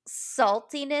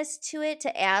 saltiness to it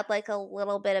to add like a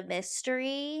little bit of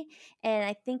mystery, and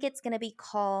I think it's gonna be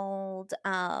called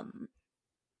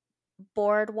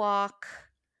boardwalk.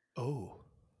 Oh.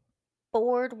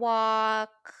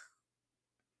 Boardwalk.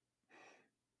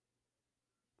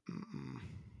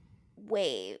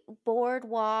 Wait,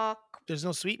 boardwalk. There's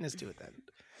no sweetness to it then.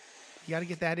 You got to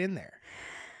get that in there.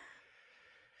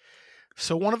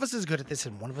 So one of us is good at this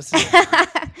and one of us is not.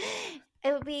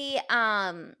 It would be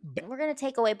we're gonna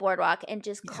take away boardwalk and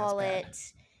just Yeah, call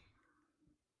that's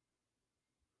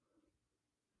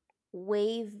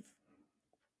it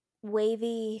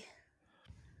wavy.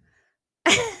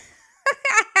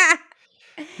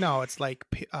 No, it's like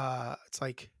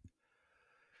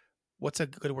what's a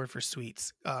good word for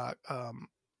sweets?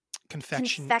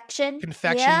 Confection. Confection.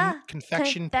 Confection. Yeah.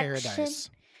 Confection paradise.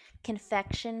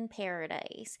 Confection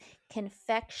paradise.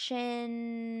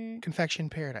 Confection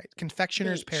paradise.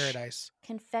 Confectioner's Beach. paradise.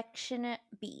 Confectionate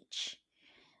beach.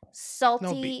 Salty.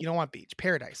 No, you don't want beach.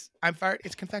 Paradise. I'm fired.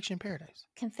 It's confection paradise.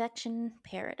 Confection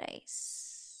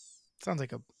paradise. Sounds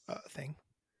like a thing.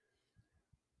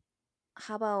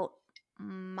 How about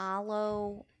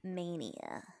Mallow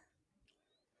Mania?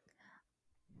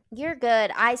 You're good.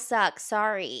 I suck.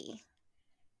 Sorry.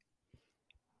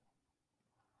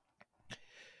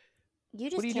 You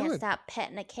just What are you can't doing? stop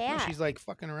petting a No, cat. she's like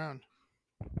fucking around.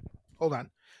 Hold on.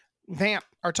 Vamp,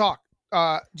 our talk.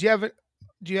 Do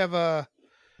you have a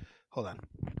hold on.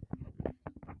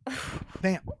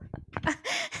 Vamp.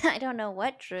 I don't know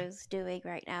what Drew's doing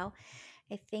right now.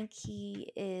 I think he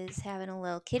is having a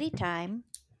little kitty time.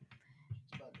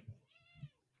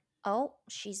 Oh,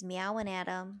 she's meowing at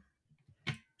him.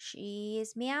 She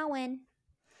is meowing.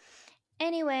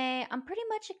 Anyway, I'm pretty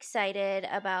much excited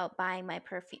about buying my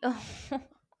perfume.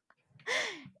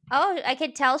 Oh, I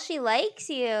can tell she likes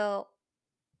you.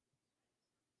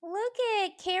 Look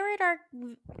at Carrot, our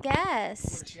What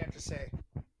guest. does she have to say?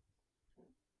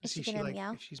 Is she See, gonna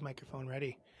meow? if she's microphone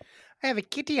ready. I have a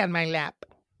kitty on my lap.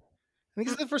 I think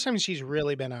this is the first time she's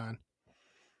really been on.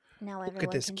 Now Look at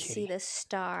everyone this can see kitty. the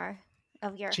star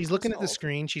of your She's looking at the household.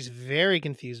 screen. She's very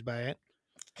confused by it.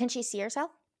 Can she see herself?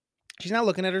 She's not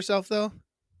looking at herself though.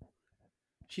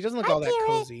 She doesn't look Hi, all that Carrot.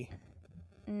 cozy.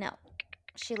 No.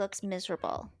 She looks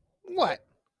miserable. What?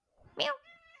 Meow.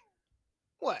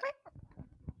 What?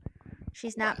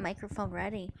 She's not microphone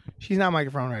ready. She's not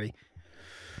microphone ready.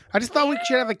 I just thought we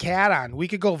should have a cat on. We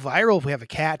could go viral if we have a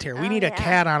cat here. We Oh, need a yeah.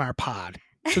 cat on our pod.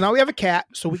 So now we have a cat,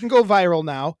 so we can go viral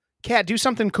now. Cat, do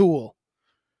something cool.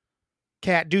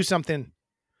 Cat, do something.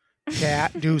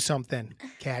 Cat, do something.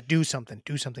 Cat, do something.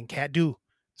 Do something. Cat, do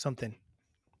something.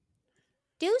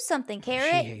 Do something, She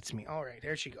Carrot. hates me. All right,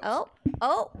 there she goes. Oh.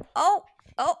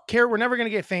 Carrot, we're never going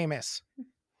to get famous.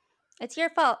 It's your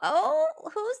fault. Oh,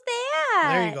 who's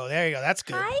that? There you go. That's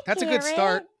good. Hi, That's a good start.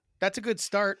 Carrot. That's a good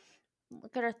start.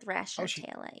 Look at her thrash her she-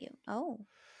 tail at you. Oh.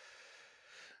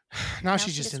 Now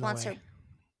she's just in the wants way.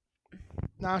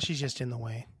 Now she's just in the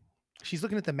way. She's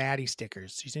looking at the Maddie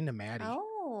stickers. She's into Maddie.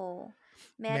 Oh.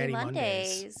 Maddie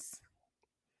Mondays.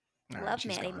 All right, Love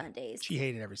she's Maddie gone. Mondays. She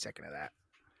hated every second of that.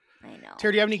 I know.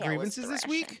 Tara, do you have any Tail was grievances this thrashing.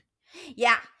 week?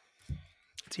 Yeah.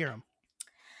 Let's hear them.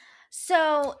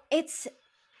 So it's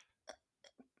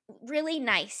really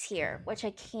nice here, which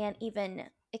I can't even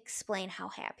explain how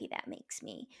happy that makes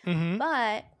me. Mm-hmm.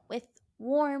 But with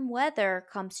warm weather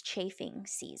comes chafing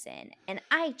season, and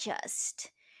I just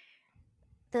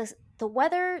the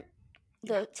weather,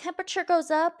 the temperature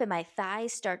goes up, and my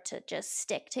thighs start to just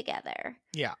stick together.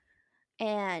 Yeah.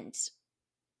 And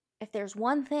if there's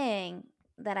one thing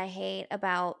that I hate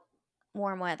about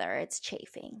warm weather, it's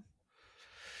chafing.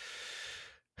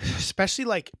 Especially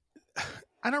like,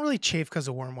 I don't really chafe because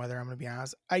of warm weather. I'm going to be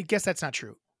honest. I guess that's not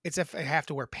true. It's if I have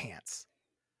to wear pants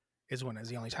is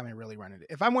the only time I really run into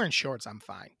it. If I'm wearing shorts, I'm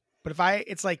fine. But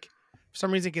it's like, for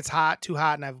some reason it gets too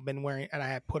hot and I've been wearing, and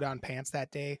I put on pants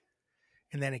that day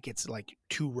and then it gets like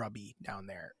too rubby down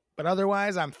there. But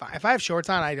otherwise I'm fine. If I have shorts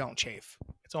on, I don't chafe.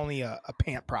 It's only a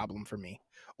pant problem for me.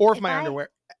 Or if my underwear,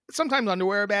 sometimes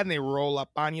underwear are bad and they roll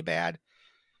up on you bad.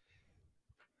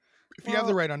 If you have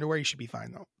the right underwear, you should be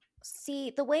fine though. See,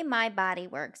 the way my body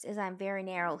works is I'm very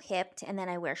narrow hipped and then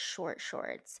I wear short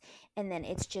shorts. And then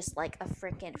it's just like a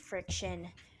freaking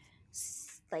friction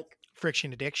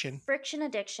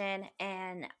addiction.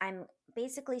 And I'm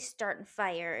basically starting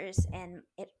fires and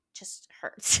it just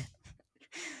hurts.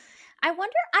 I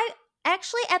wonder,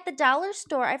 actually at the dollar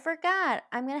store, I forgot.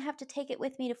 I'm going to have to take it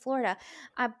with me to Florida.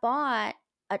 I bought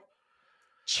a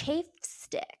chafe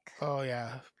stick. Oh,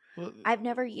 yeah. Well, I've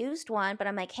never used one, but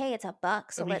I'm like, hey, it's $1,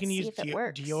 so let's see if it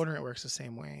works. Deodorant works the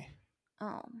same way.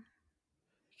 Oh. You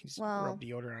can just rub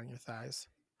deodorant on your thighs.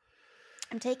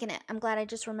 I'm taking it. I'm glad I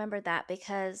just remembered that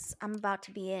because I'm about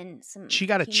to be in some She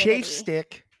got a humidity. chafe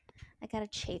stick. I got a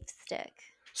chafe stick.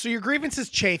 So your grievance is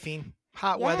chafing.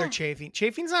 Hot weather chafing.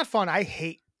 Chafing's not fun. I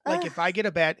hate, if I get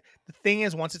a bad, the thing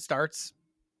is once it starts,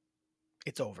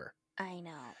 it's over. I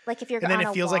know. Like if you're and then on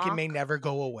it feels walk, like it may never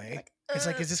go away. It's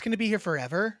like, is this going to be here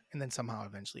forever? And then somehow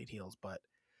eventually it heals. But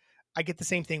I get the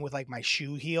same thing with like my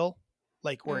shoe heel,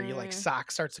 like where your like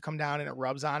sock starts to come down and it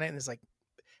rubs on it. And it's like,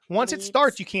 once it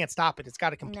starts, you can't stop it. It's got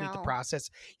to complete the process.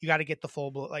 You got to get the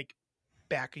full like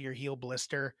back of your heel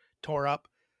blister tore up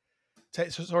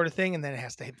sort of thing. And then it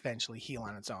has to eventually heal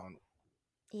on its own.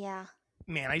 Yeah.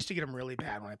 Man, I used to get them really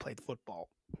bad when I played football.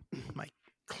 My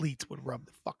cleats would rub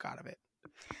the fuck out of it.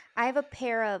 I have a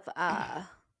pair of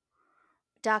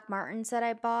Doc Martens that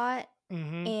I bought,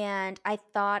 and I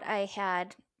thought I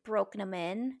had broken them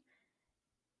in,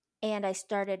 and I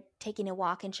started taking a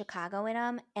walk in Chicago in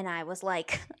them, and I was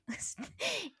like,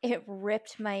 it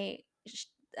ripped my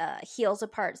heels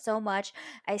apart so much.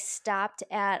 I stopped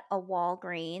at a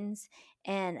Walgreens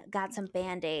and got some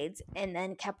Band-Aids and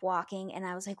then kept walking, and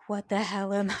I was like, what the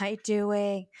hell am I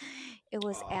doing? It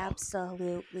was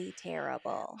absolutely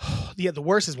terrible. Yeah, the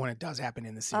worst is when it does happen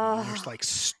in the city. You're just like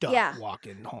stuck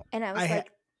walking home. And I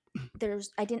was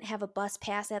I didn't have a bus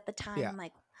pass at the time. Yeah. I'm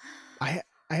like, I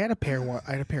had a pair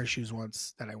of shoes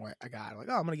once that I got. I'm like,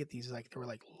 oh, I'm gonna get these. Like they were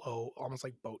like low, almost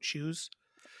like boat shoes.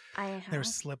 They were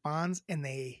slip-ons, and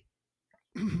I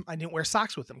didn't wear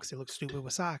socks with them because they looked stupid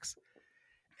with socks.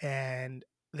 And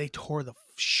they tore the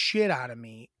shit out of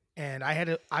me. And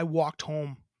I walked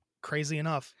home, crazy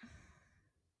enough,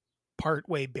 part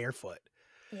way barefoot.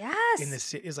 Yes. In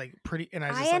this is like pretty, and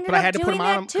I had to put them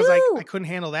on because I couldn't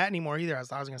handle that anymore either. I was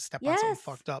going to step on something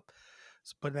fucked up.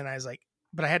 But then I was like,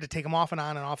 but I had to take them off and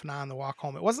on the walk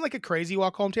home. It wasn't like a crazy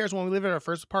walk home, Terrace. When we lived at our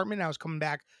first apartment, I was coming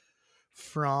back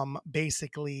from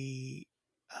basically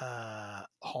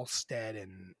Halstead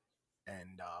and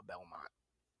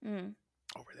Belmont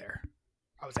over there.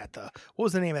 I was at what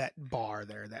was the name of that bar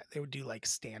there that they would do like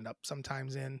stand up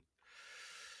sometimes in?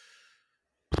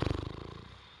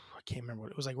 I can't remember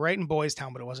what it was, like right in Boys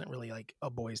Town, but it wasn't really like a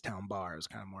Boys Town bar. It was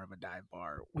kind of more of a dive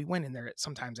bar. We went in there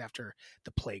sometimes after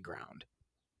the playground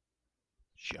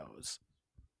shows.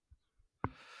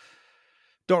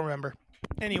 Don't remember.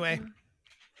 Anyway,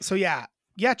 so yeah,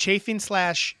 chafing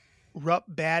 /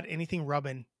 bad anything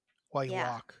rubbing while you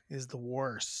walk is the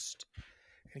worst.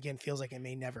 And again, feels like it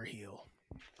may never heal.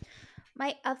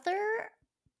 My other,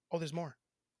 Oh, there's more.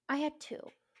 I had two.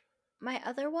 My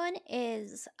other one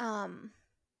is I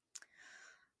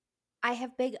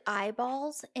have big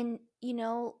eyeballs, and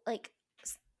like,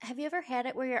 have you ever had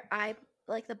it where your eye,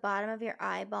 like the bottom of your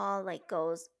eyeball, like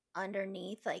goes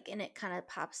underneath, like, and it kind of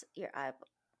pops, your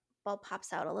eyeball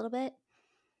pops out a little bit?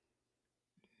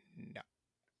 No.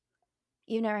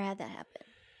 You've never had that happen?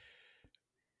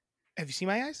 Have you seen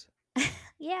my eyes?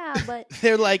 Yeah, but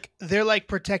They're like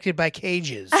protected by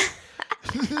cages.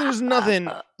 There's nothing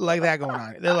like that going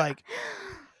on. They're like,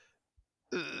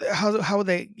 how would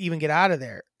they even get out of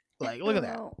there? Like, look at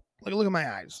that. Oh. Like, look at my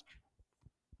eyes.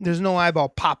 There's no eyeball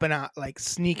popping out, like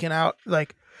sneaking out.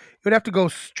 Like, you would have to go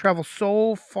travel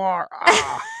so far.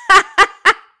 Ah.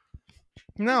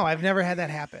 No, I've never had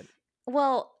that happen.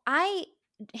 Well, I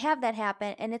have that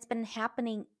happen, and it's been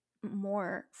happening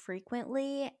more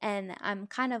frequently, and I'm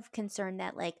kind of concerned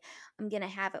that, like, I'm gonna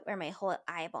have it where my whole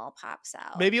eyeball pops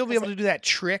out. Maybe you'll be able to do that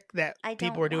trick that I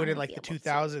people don't were doing in wanna like be the able to.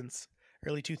 2000s,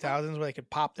 early 2000s, where they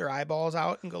could pop their eyeballs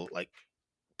out and go like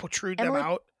protrude them Emily-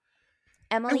 out.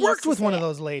 Emily I worked used to with one say of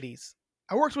those ladies.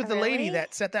 I worked with the lady Really?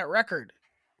 that set that record.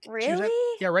 She was at-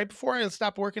 Really? yeah, right before I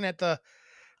stopped working at the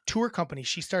tour company,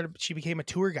 she became a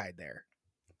tour guide there.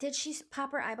 Did she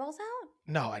pop her eyeballs out?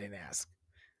 No, I didn't ask.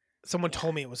 Someone Yeah.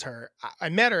 told me it was her. I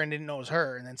met her and didn't know it was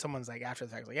her, and then someone's like after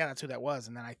the fact, like, yeah, that's who that was.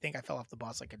 And then I think I fell off the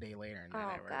bus like a day later, and then I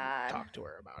Oh, never God. talked to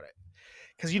her about it.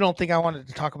 Because you don't think I wanted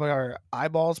to talk about her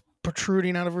eyeballs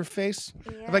protruding out of her face?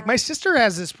 Yeah. Like, my sister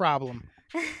has this problem.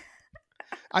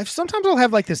 Sometimes I'll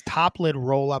have like this top lid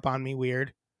roll up on me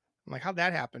weird. I'm like, how'd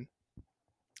that happen?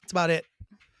 That's about it.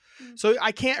 So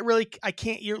I can't,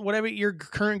 whatever your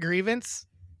current grievance,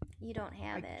 You don't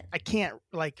have it. I can't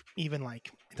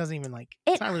it doesn't even It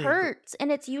it's not really hurts,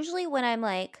 and it's usually when I'm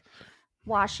like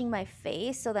washing my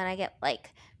face, so then I get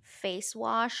like face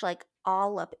wash like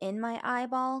all up in my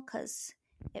eyeball because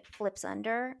it flips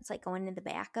under. It's like going in the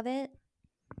back of it.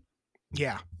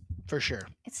 Yeah, for sure.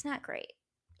 It's not great.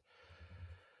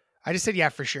 I just said yeah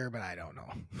for sure, but I don't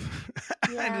know.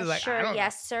 Yeah, just like, I sure. don't know.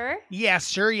 Yes, sir. Yes,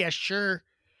 sir. Yes, sure.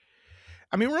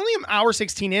 I mean, we're only an hour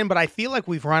 16 in, but I feel like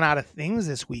we've run out of things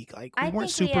this week. Like, we weren't think we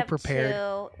super have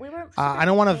prepared. We weren't. I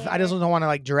don't want to. I just don't want to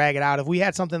like drag it out. If you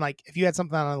had something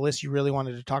on the list you really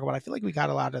wanted to talk about, I feel like we got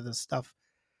a lot of the stuff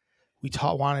we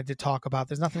wanted to talk about.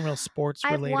 There's nothing real sports I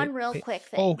have related. one real quick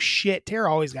thing. Oh shit! Tara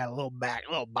always got a little back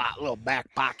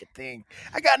pocket thing.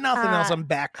 I got nothing else on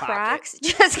back pocket. Crocs?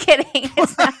 Just kidding.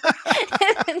 It's not,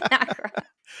 it's not Crocs.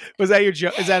 Was that your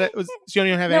joke? Is that it? You don't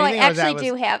even have No, anything? I actually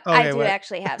do have. Okay, I do what?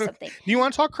 actually have something. Do you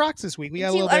want to talk Crocs this week? We got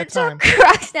a Do you little bit of want time. to talk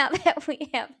Crocs now that we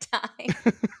have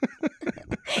time?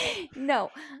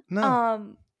 No.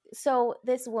 No. So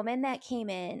this woman that came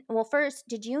in. Well, first,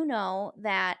 did you know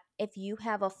that if you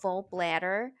have a full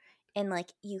bladder and like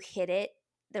you hit it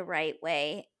the right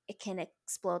way, it can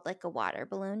explode like a water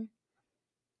balloon?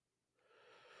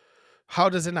 How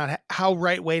does it not? How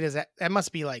right way does that? That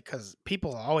must be like because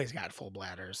people always got full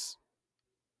bladders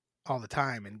all the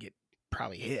time and get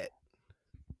probably hit.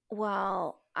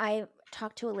 Well, I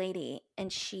talked to a lady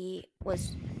and she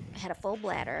had a full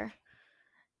bladder,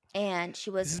 and she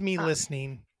was. This is me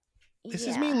listening. This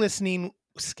is yeah. me listening.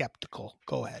 Skeptical.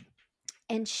 Go ahead.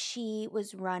 And she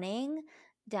was running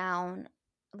down,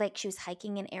 like she was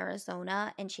hiking in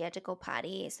Arizona, and she had to go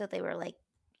potty. So they were like,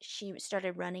 she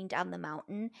started running down the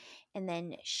mountain, and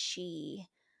then she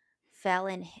fell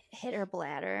and hit her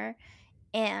bladder,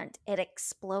 and it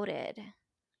exploded,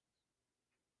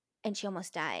 and she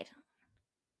almost died.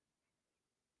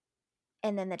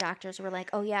 And then the doctors were like,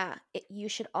 oh yeah, you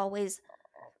should always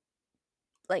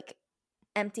like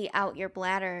empty out your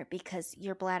bladder because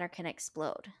your bladder can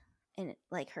explode. And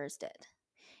like hers did.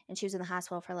 And she was in the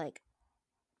hospital for like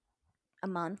a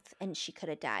month, and she could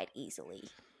have died easily.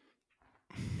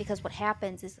 Because what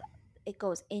happens is it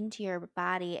goes into your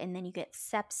body, and then you get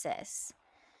sepsis.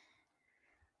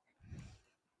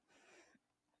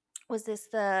 Was this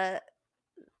the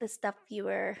stuff you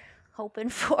were hoping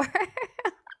for?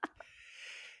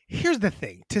 Here's the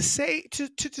thing. To say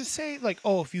like,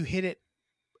 oh, if you hit it,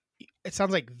 it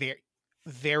sounds like very,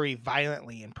 very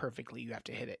violently and perfectly you have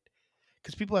to hit it.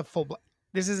 Because people have full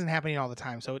this isn't happening all the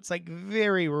time. So it's like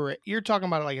very rare. You're talking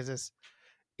about it like, is this?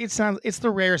 It's the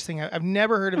rarest thing. I've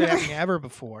never heard of it happening ever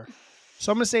before.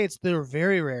 So I'm going to say it's the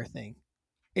very rare thing.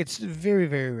 It's very,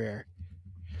 very rare.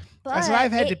 But I said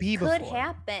I've had to pee before. It could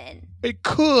happen. It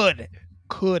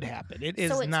could happen. It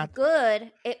is so it's not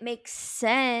good. It makes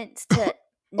sense to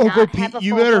go not pee. have a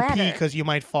You full better bladder. pee because you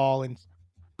might fall and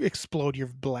explode your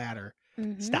bladder.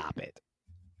 Mhm. Stop it.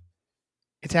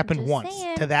 It's happened Just once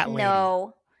saying. to that lady.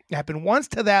 No. It happened once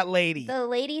to that lady. The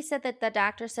lady said that the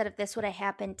doctor said if this would have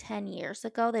happened 10 years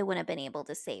ago, they wouldn't have been able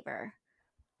to save her.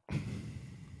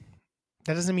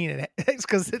 That doesn't mean it's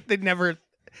because they never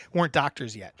weren't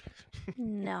doctors yet.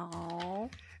 No.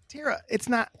 Tara, it's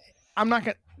not. I'm not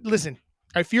gonna listen.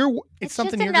 If you're, it's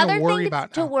something just you're gonna another worry thing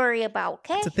about. to now. worry about,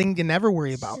 okay? It's a thing you never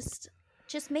worry about.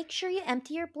 Just make sure you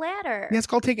empty your bladder. Yeah, it's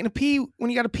called taking a pee when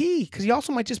you got to pee, because you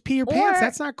also might just pee your pants.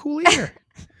 That's not cool either.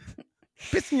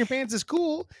 Pissing your pants is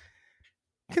cool.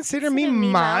 Consider me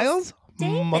Miles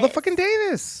motherfucking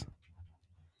Davis.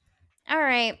 All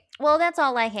right. Well, that's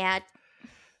all I had.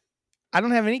 I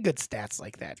don't have any good stats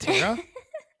like that, Tara. I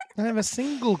don't have a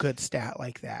single good stat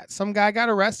like that. Some guy got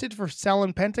arrested for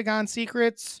selling Pentagon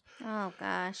secrets. Oh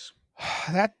gosh.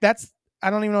 That's I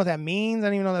don't even know what that means. I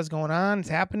don't even know that's going on. It's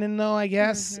happening though, I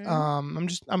guess. I'm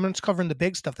just covering the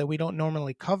big stuff that we don't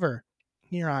normally cover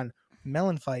here on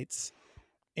MELLONfights.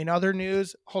 In other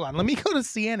news, hold on, let me go to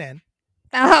CNN.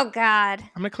 Oh God.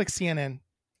 I'm gonna click CNN.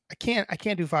 I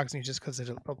can't do Fox News just because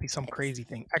it'll be some crazy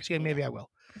thing. Actually, maybe I will.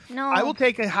 No. I will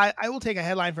take a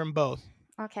headline from both.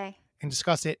 Okay. And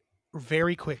discuss it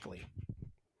very quickly.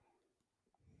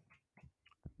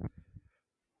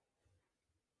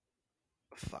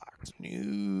 Fox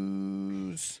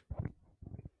News.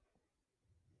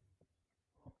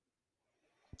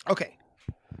 Okay.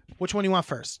 Which one do you want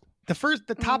first?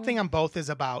 The top thing on both is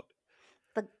about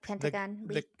the Pentagon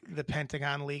leak. The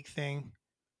Pentagon leak thing.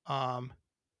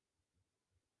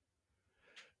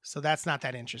 So that's not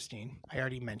that interesting. I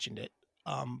already mentioned it.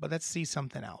 But let's see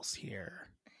something else here.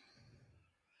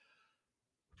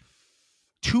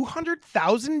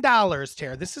 $200,000,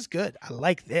 Tara. This is good. I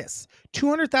like this.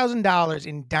 $200,000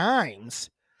 in dimes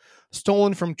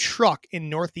stolen from truck in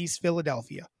Northeast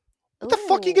Philadelphia. What the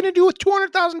fuck are you gonna do with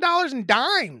 $200,000 in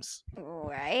dimes?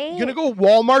 Right. You gonna go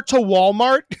Walmart to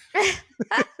Walmart?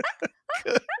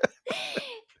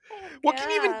 What can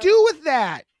you even do with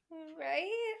that? Right.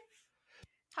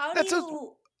 How That's do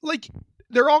you like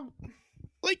they're all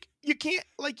like you can't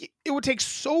like it would take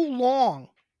so long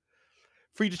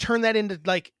for you to turn that into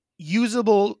like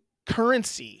usable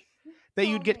currency that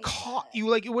you'd get caught. You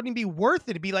like it wouldn't be worth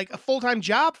it. It'd be like a full-time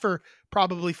job for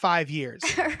probably 5 years.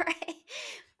 Right.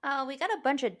 Oh, we got a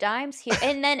bunch of dimes here.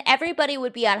 And then everybody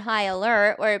would be on high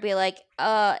alert where it'd be like,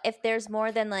 if there's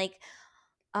more than like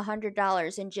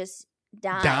 $100 in just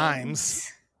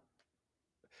dimes.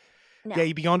 No. Yeah,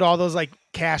 you'd be going to all those like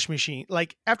cash machine.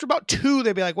 Like after about 2,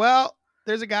 they'd be like, well,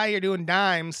 there's a guy here doing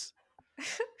dimes.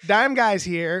 Dime guy's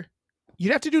here.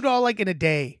 You'd have to do it all like in a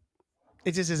day.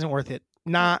 It just isn't worth it.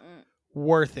 Not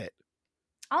worth it.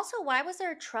 Also, why was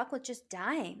there a truck with just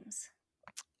dimes?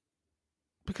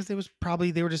 Because they were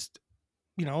just,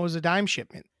 it was a dime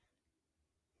shipment.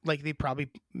 Like they probably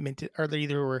minted, or they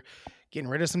either were getting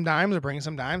rid of some dimes or bringing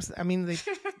some dimes. I mean,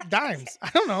 dimes.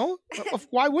 I don't know.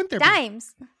 Why wouldn't there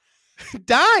dimes? Be?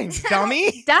 Dimes,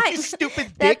 dummy. Dimes. You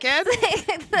stupid dickhead.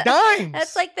 Dimes.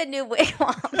 That's like the new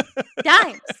wigwam.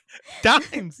 Dimes.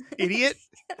 Dimes, idiot.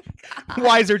 God.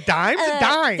 Why is there dimes?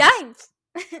 Dimes. Dimes.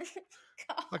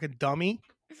 Like a dummy.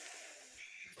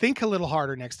 Think a little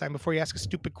harder next time before you ask a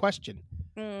stupid question.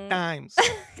 Dimes.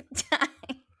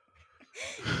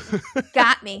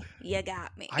 Got me. You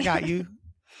got me. I got you.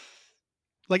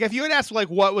 Like if you had asked like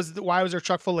why was there a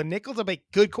truck full of nickels, I'd be like,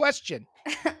 good question.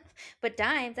 But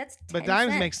dimes, that's 10 But dimes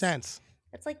cents. make sense.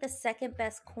 That's like the second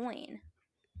best coin.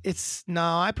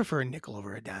 I prefer a nickel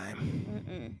over a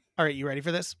dime. All right, you ready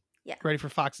for this? Yeah. Ready for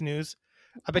Fox News?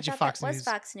 I bet you Fox News. Was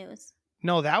Fox News?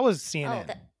 No, that was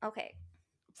CNN. Oh, okay.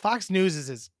 Fox News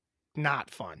is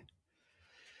not fun.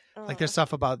 Like there's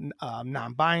stuff about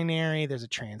non-binary. There's a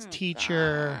trans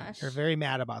teacher. Gosh. They're very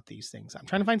mad about these things. I'm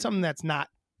trying to find something that's not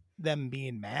them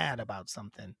being mad about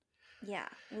something. Yeah,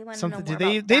 we want to know more about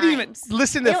they didn't even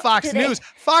listen to Fox News.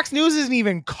 Fox News isn't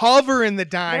even covering the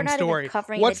dime story.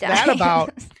 What's that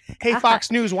about? Hey,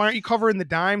 Fox News, why aren't you covering the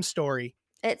dime story?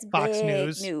 It's Fox big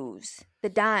News. The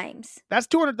dimes. That's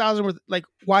 200,000 worth. Like,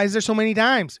 why is there so many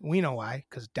dimes? We know why.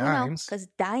 Because dimes. Because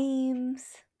dimes.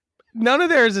 None of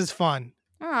theirs is fun.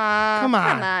 Aw, come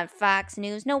on, Fox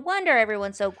News. No wonder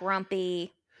everyone's so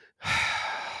grumpy. I'm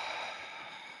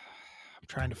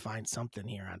trying to find something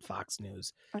here on Fox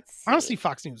News. Let's see. Honestly,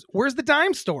 Fox News. Where's the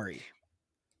dime story?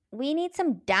 We need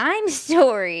some dime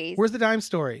stories. Where's the dime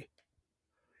story?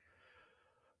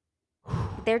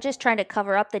 They're just trying to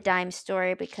cover up the dime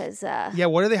story because... yeah,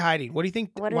 what are they hiding? What do you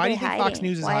think? Why do you think hiding? Fox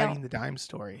News is hiding the dime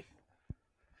story?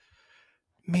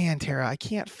 Man, Tara, I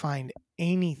can't find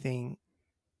anything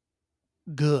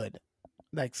good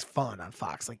that's fun on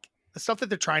Fox. Like, the stuff that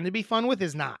they're trying to be fun with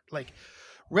is not. Like,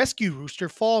 rescue rooster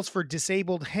falls for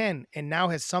disabled hen and now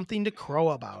has something to crow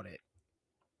about it.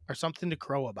 or something to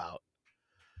crow about.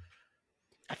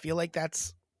 I feel like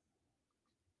there's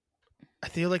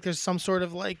some sort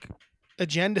of like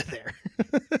agenda there.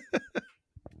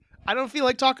 I don't feel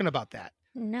like talking about that.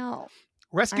 No.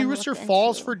 Rescue I'm rooster looking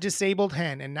falls too. for disabled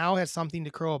hen and now has something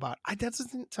to crow about. That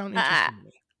doesn't sound interesting to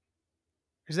me.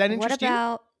 Does that What interest you?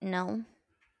 about no?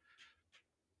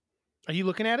 Are you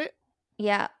looking at it?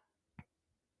 Yeah.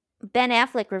 Ben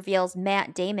Affleck reveals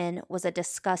Matt Damon was a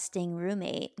disgusting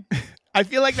roommate. I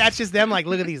feel like that's just them. Like,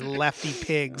 look at these lefty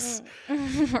pigs.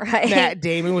 Right. Matt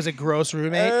Damon was a gross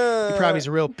roommate. He probably is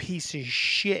a real piece of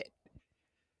shit.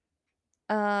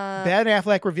 Ben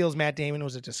Affleck reveals Matt Damon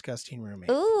was a disgusting roommate.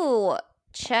 Ooh,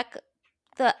 check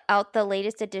out the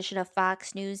latest edition of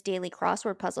Fox News Daily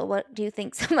Crossword Puzzle. What do you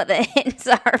think some of the hints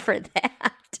are for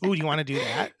that? Ooh, do you want to do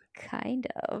that? Kind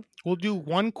of. We'll do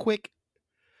a quick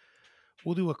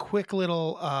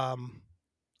little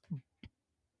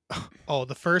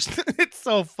the first it's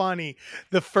so funny.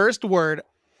 The first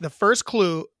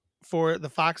clue for the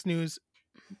Fox News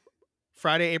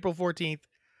Friday, April 14th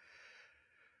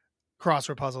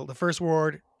crossword puzzle. The first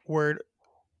word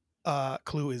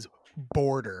clue is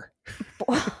border.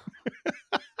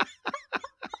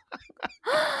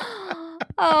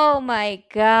 Oh my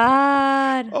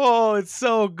God. Oh, it's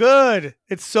so good.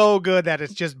 It's so good that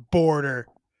it's just border.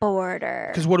 Border.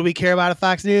 Because what do we care about at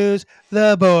Fox News?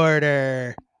 The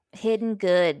border. Hidden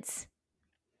goods.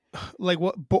 Like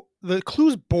what? The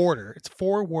clue's border. It's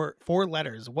 4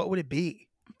 letters. What would it be?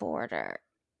 Border.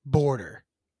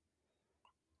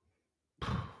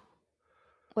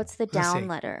 What's the down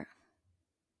letter?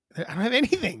 I don't have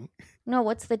anything. No,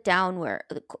 what's the down word?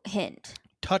 Hint.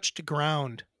 Touched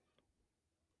ground.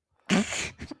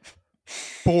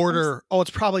 Border. Oh,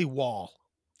 it's probably wall.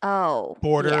 Oh,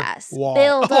 border. Yes. Wall.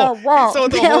 Build a wall. So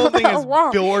the whole thing is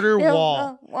border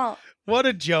wall. Wall. What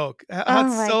a joke.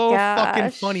 That's so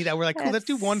fucking funny that we're like, cool, let's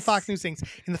do one Fox News thing.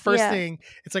 And the first thing,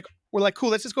 it's like, we're like, cool,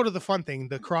 let's just go to the fun thing,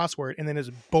 the crossword, and then it's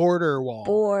border wall.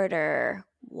 Border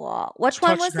wall. Which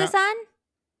one was this on?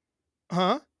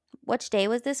 Huh? Which day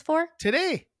was this for?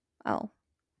 Today. Oh.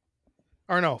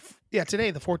 Or no. Yeah,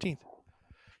 today, the 14th.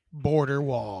 Border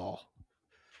wall.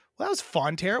 Well, that was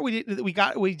fun, Tara. We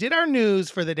did our news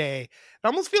for the day. It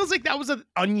almost feels like that was an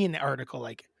Onion article,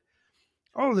 like,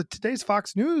 oh, today's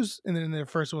Fox News, and then the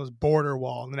first one was border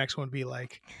wall, and the next one would be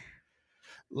like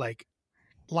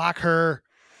lock her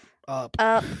up.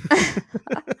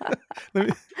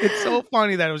 It's so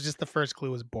funny that it was just the first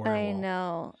clue was border wall. I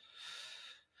know.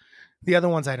 The other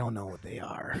ones I don't know what they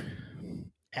are.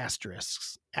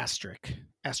 Asterisks. That's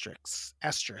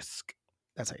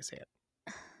how you say it.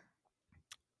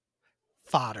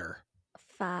 Fodder.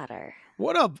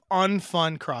 What a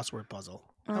unfun crossword puzzle.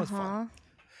 That was fun.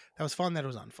 That was fun. That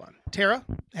was unfun. Tara,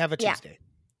 have a Tuesday.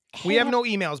 We have no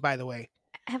emails, by the way.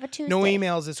 Have a Tuesday. No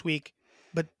emails this week,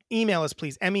 but email us,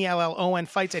 please.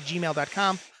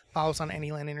 MELLONfights@gmail.com. Follow us on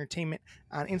Anyland Entertainment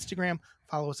on Instagram.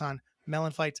 Follow us on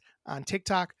MELLONfights on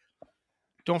TikTok.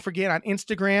 Don't forget on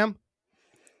Instagram,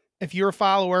 if you're a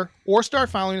follower, or start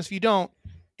following us if you don't,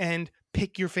 and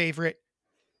pick your favorite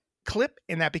clip,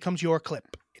 and that becomes your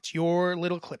clip. It's your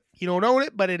little clip. You don't own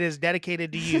it, but it is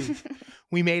dedicated to you.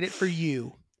 We made it for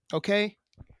you. Okay?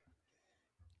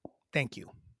 Thank you.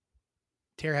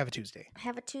 Tara, have a Tuesday.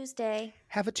 Have a Tuesday.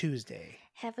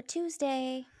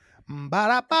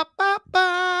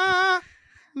 Ba-da-ba-ba-ba.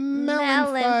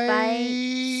 Mellon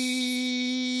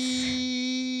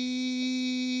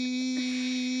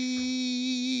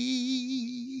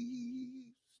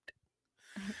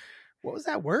What was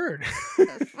that word?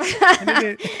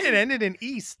 It ended in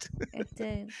east. It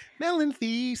did. Melon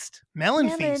feast.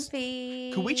 Melon feast.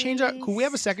 Could we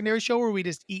have a secondary show where we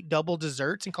just eat double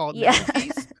desserts and call it Melon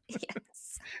feast?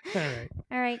 Yes. All right.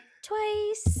 All right.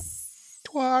 Twice.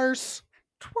 Twice.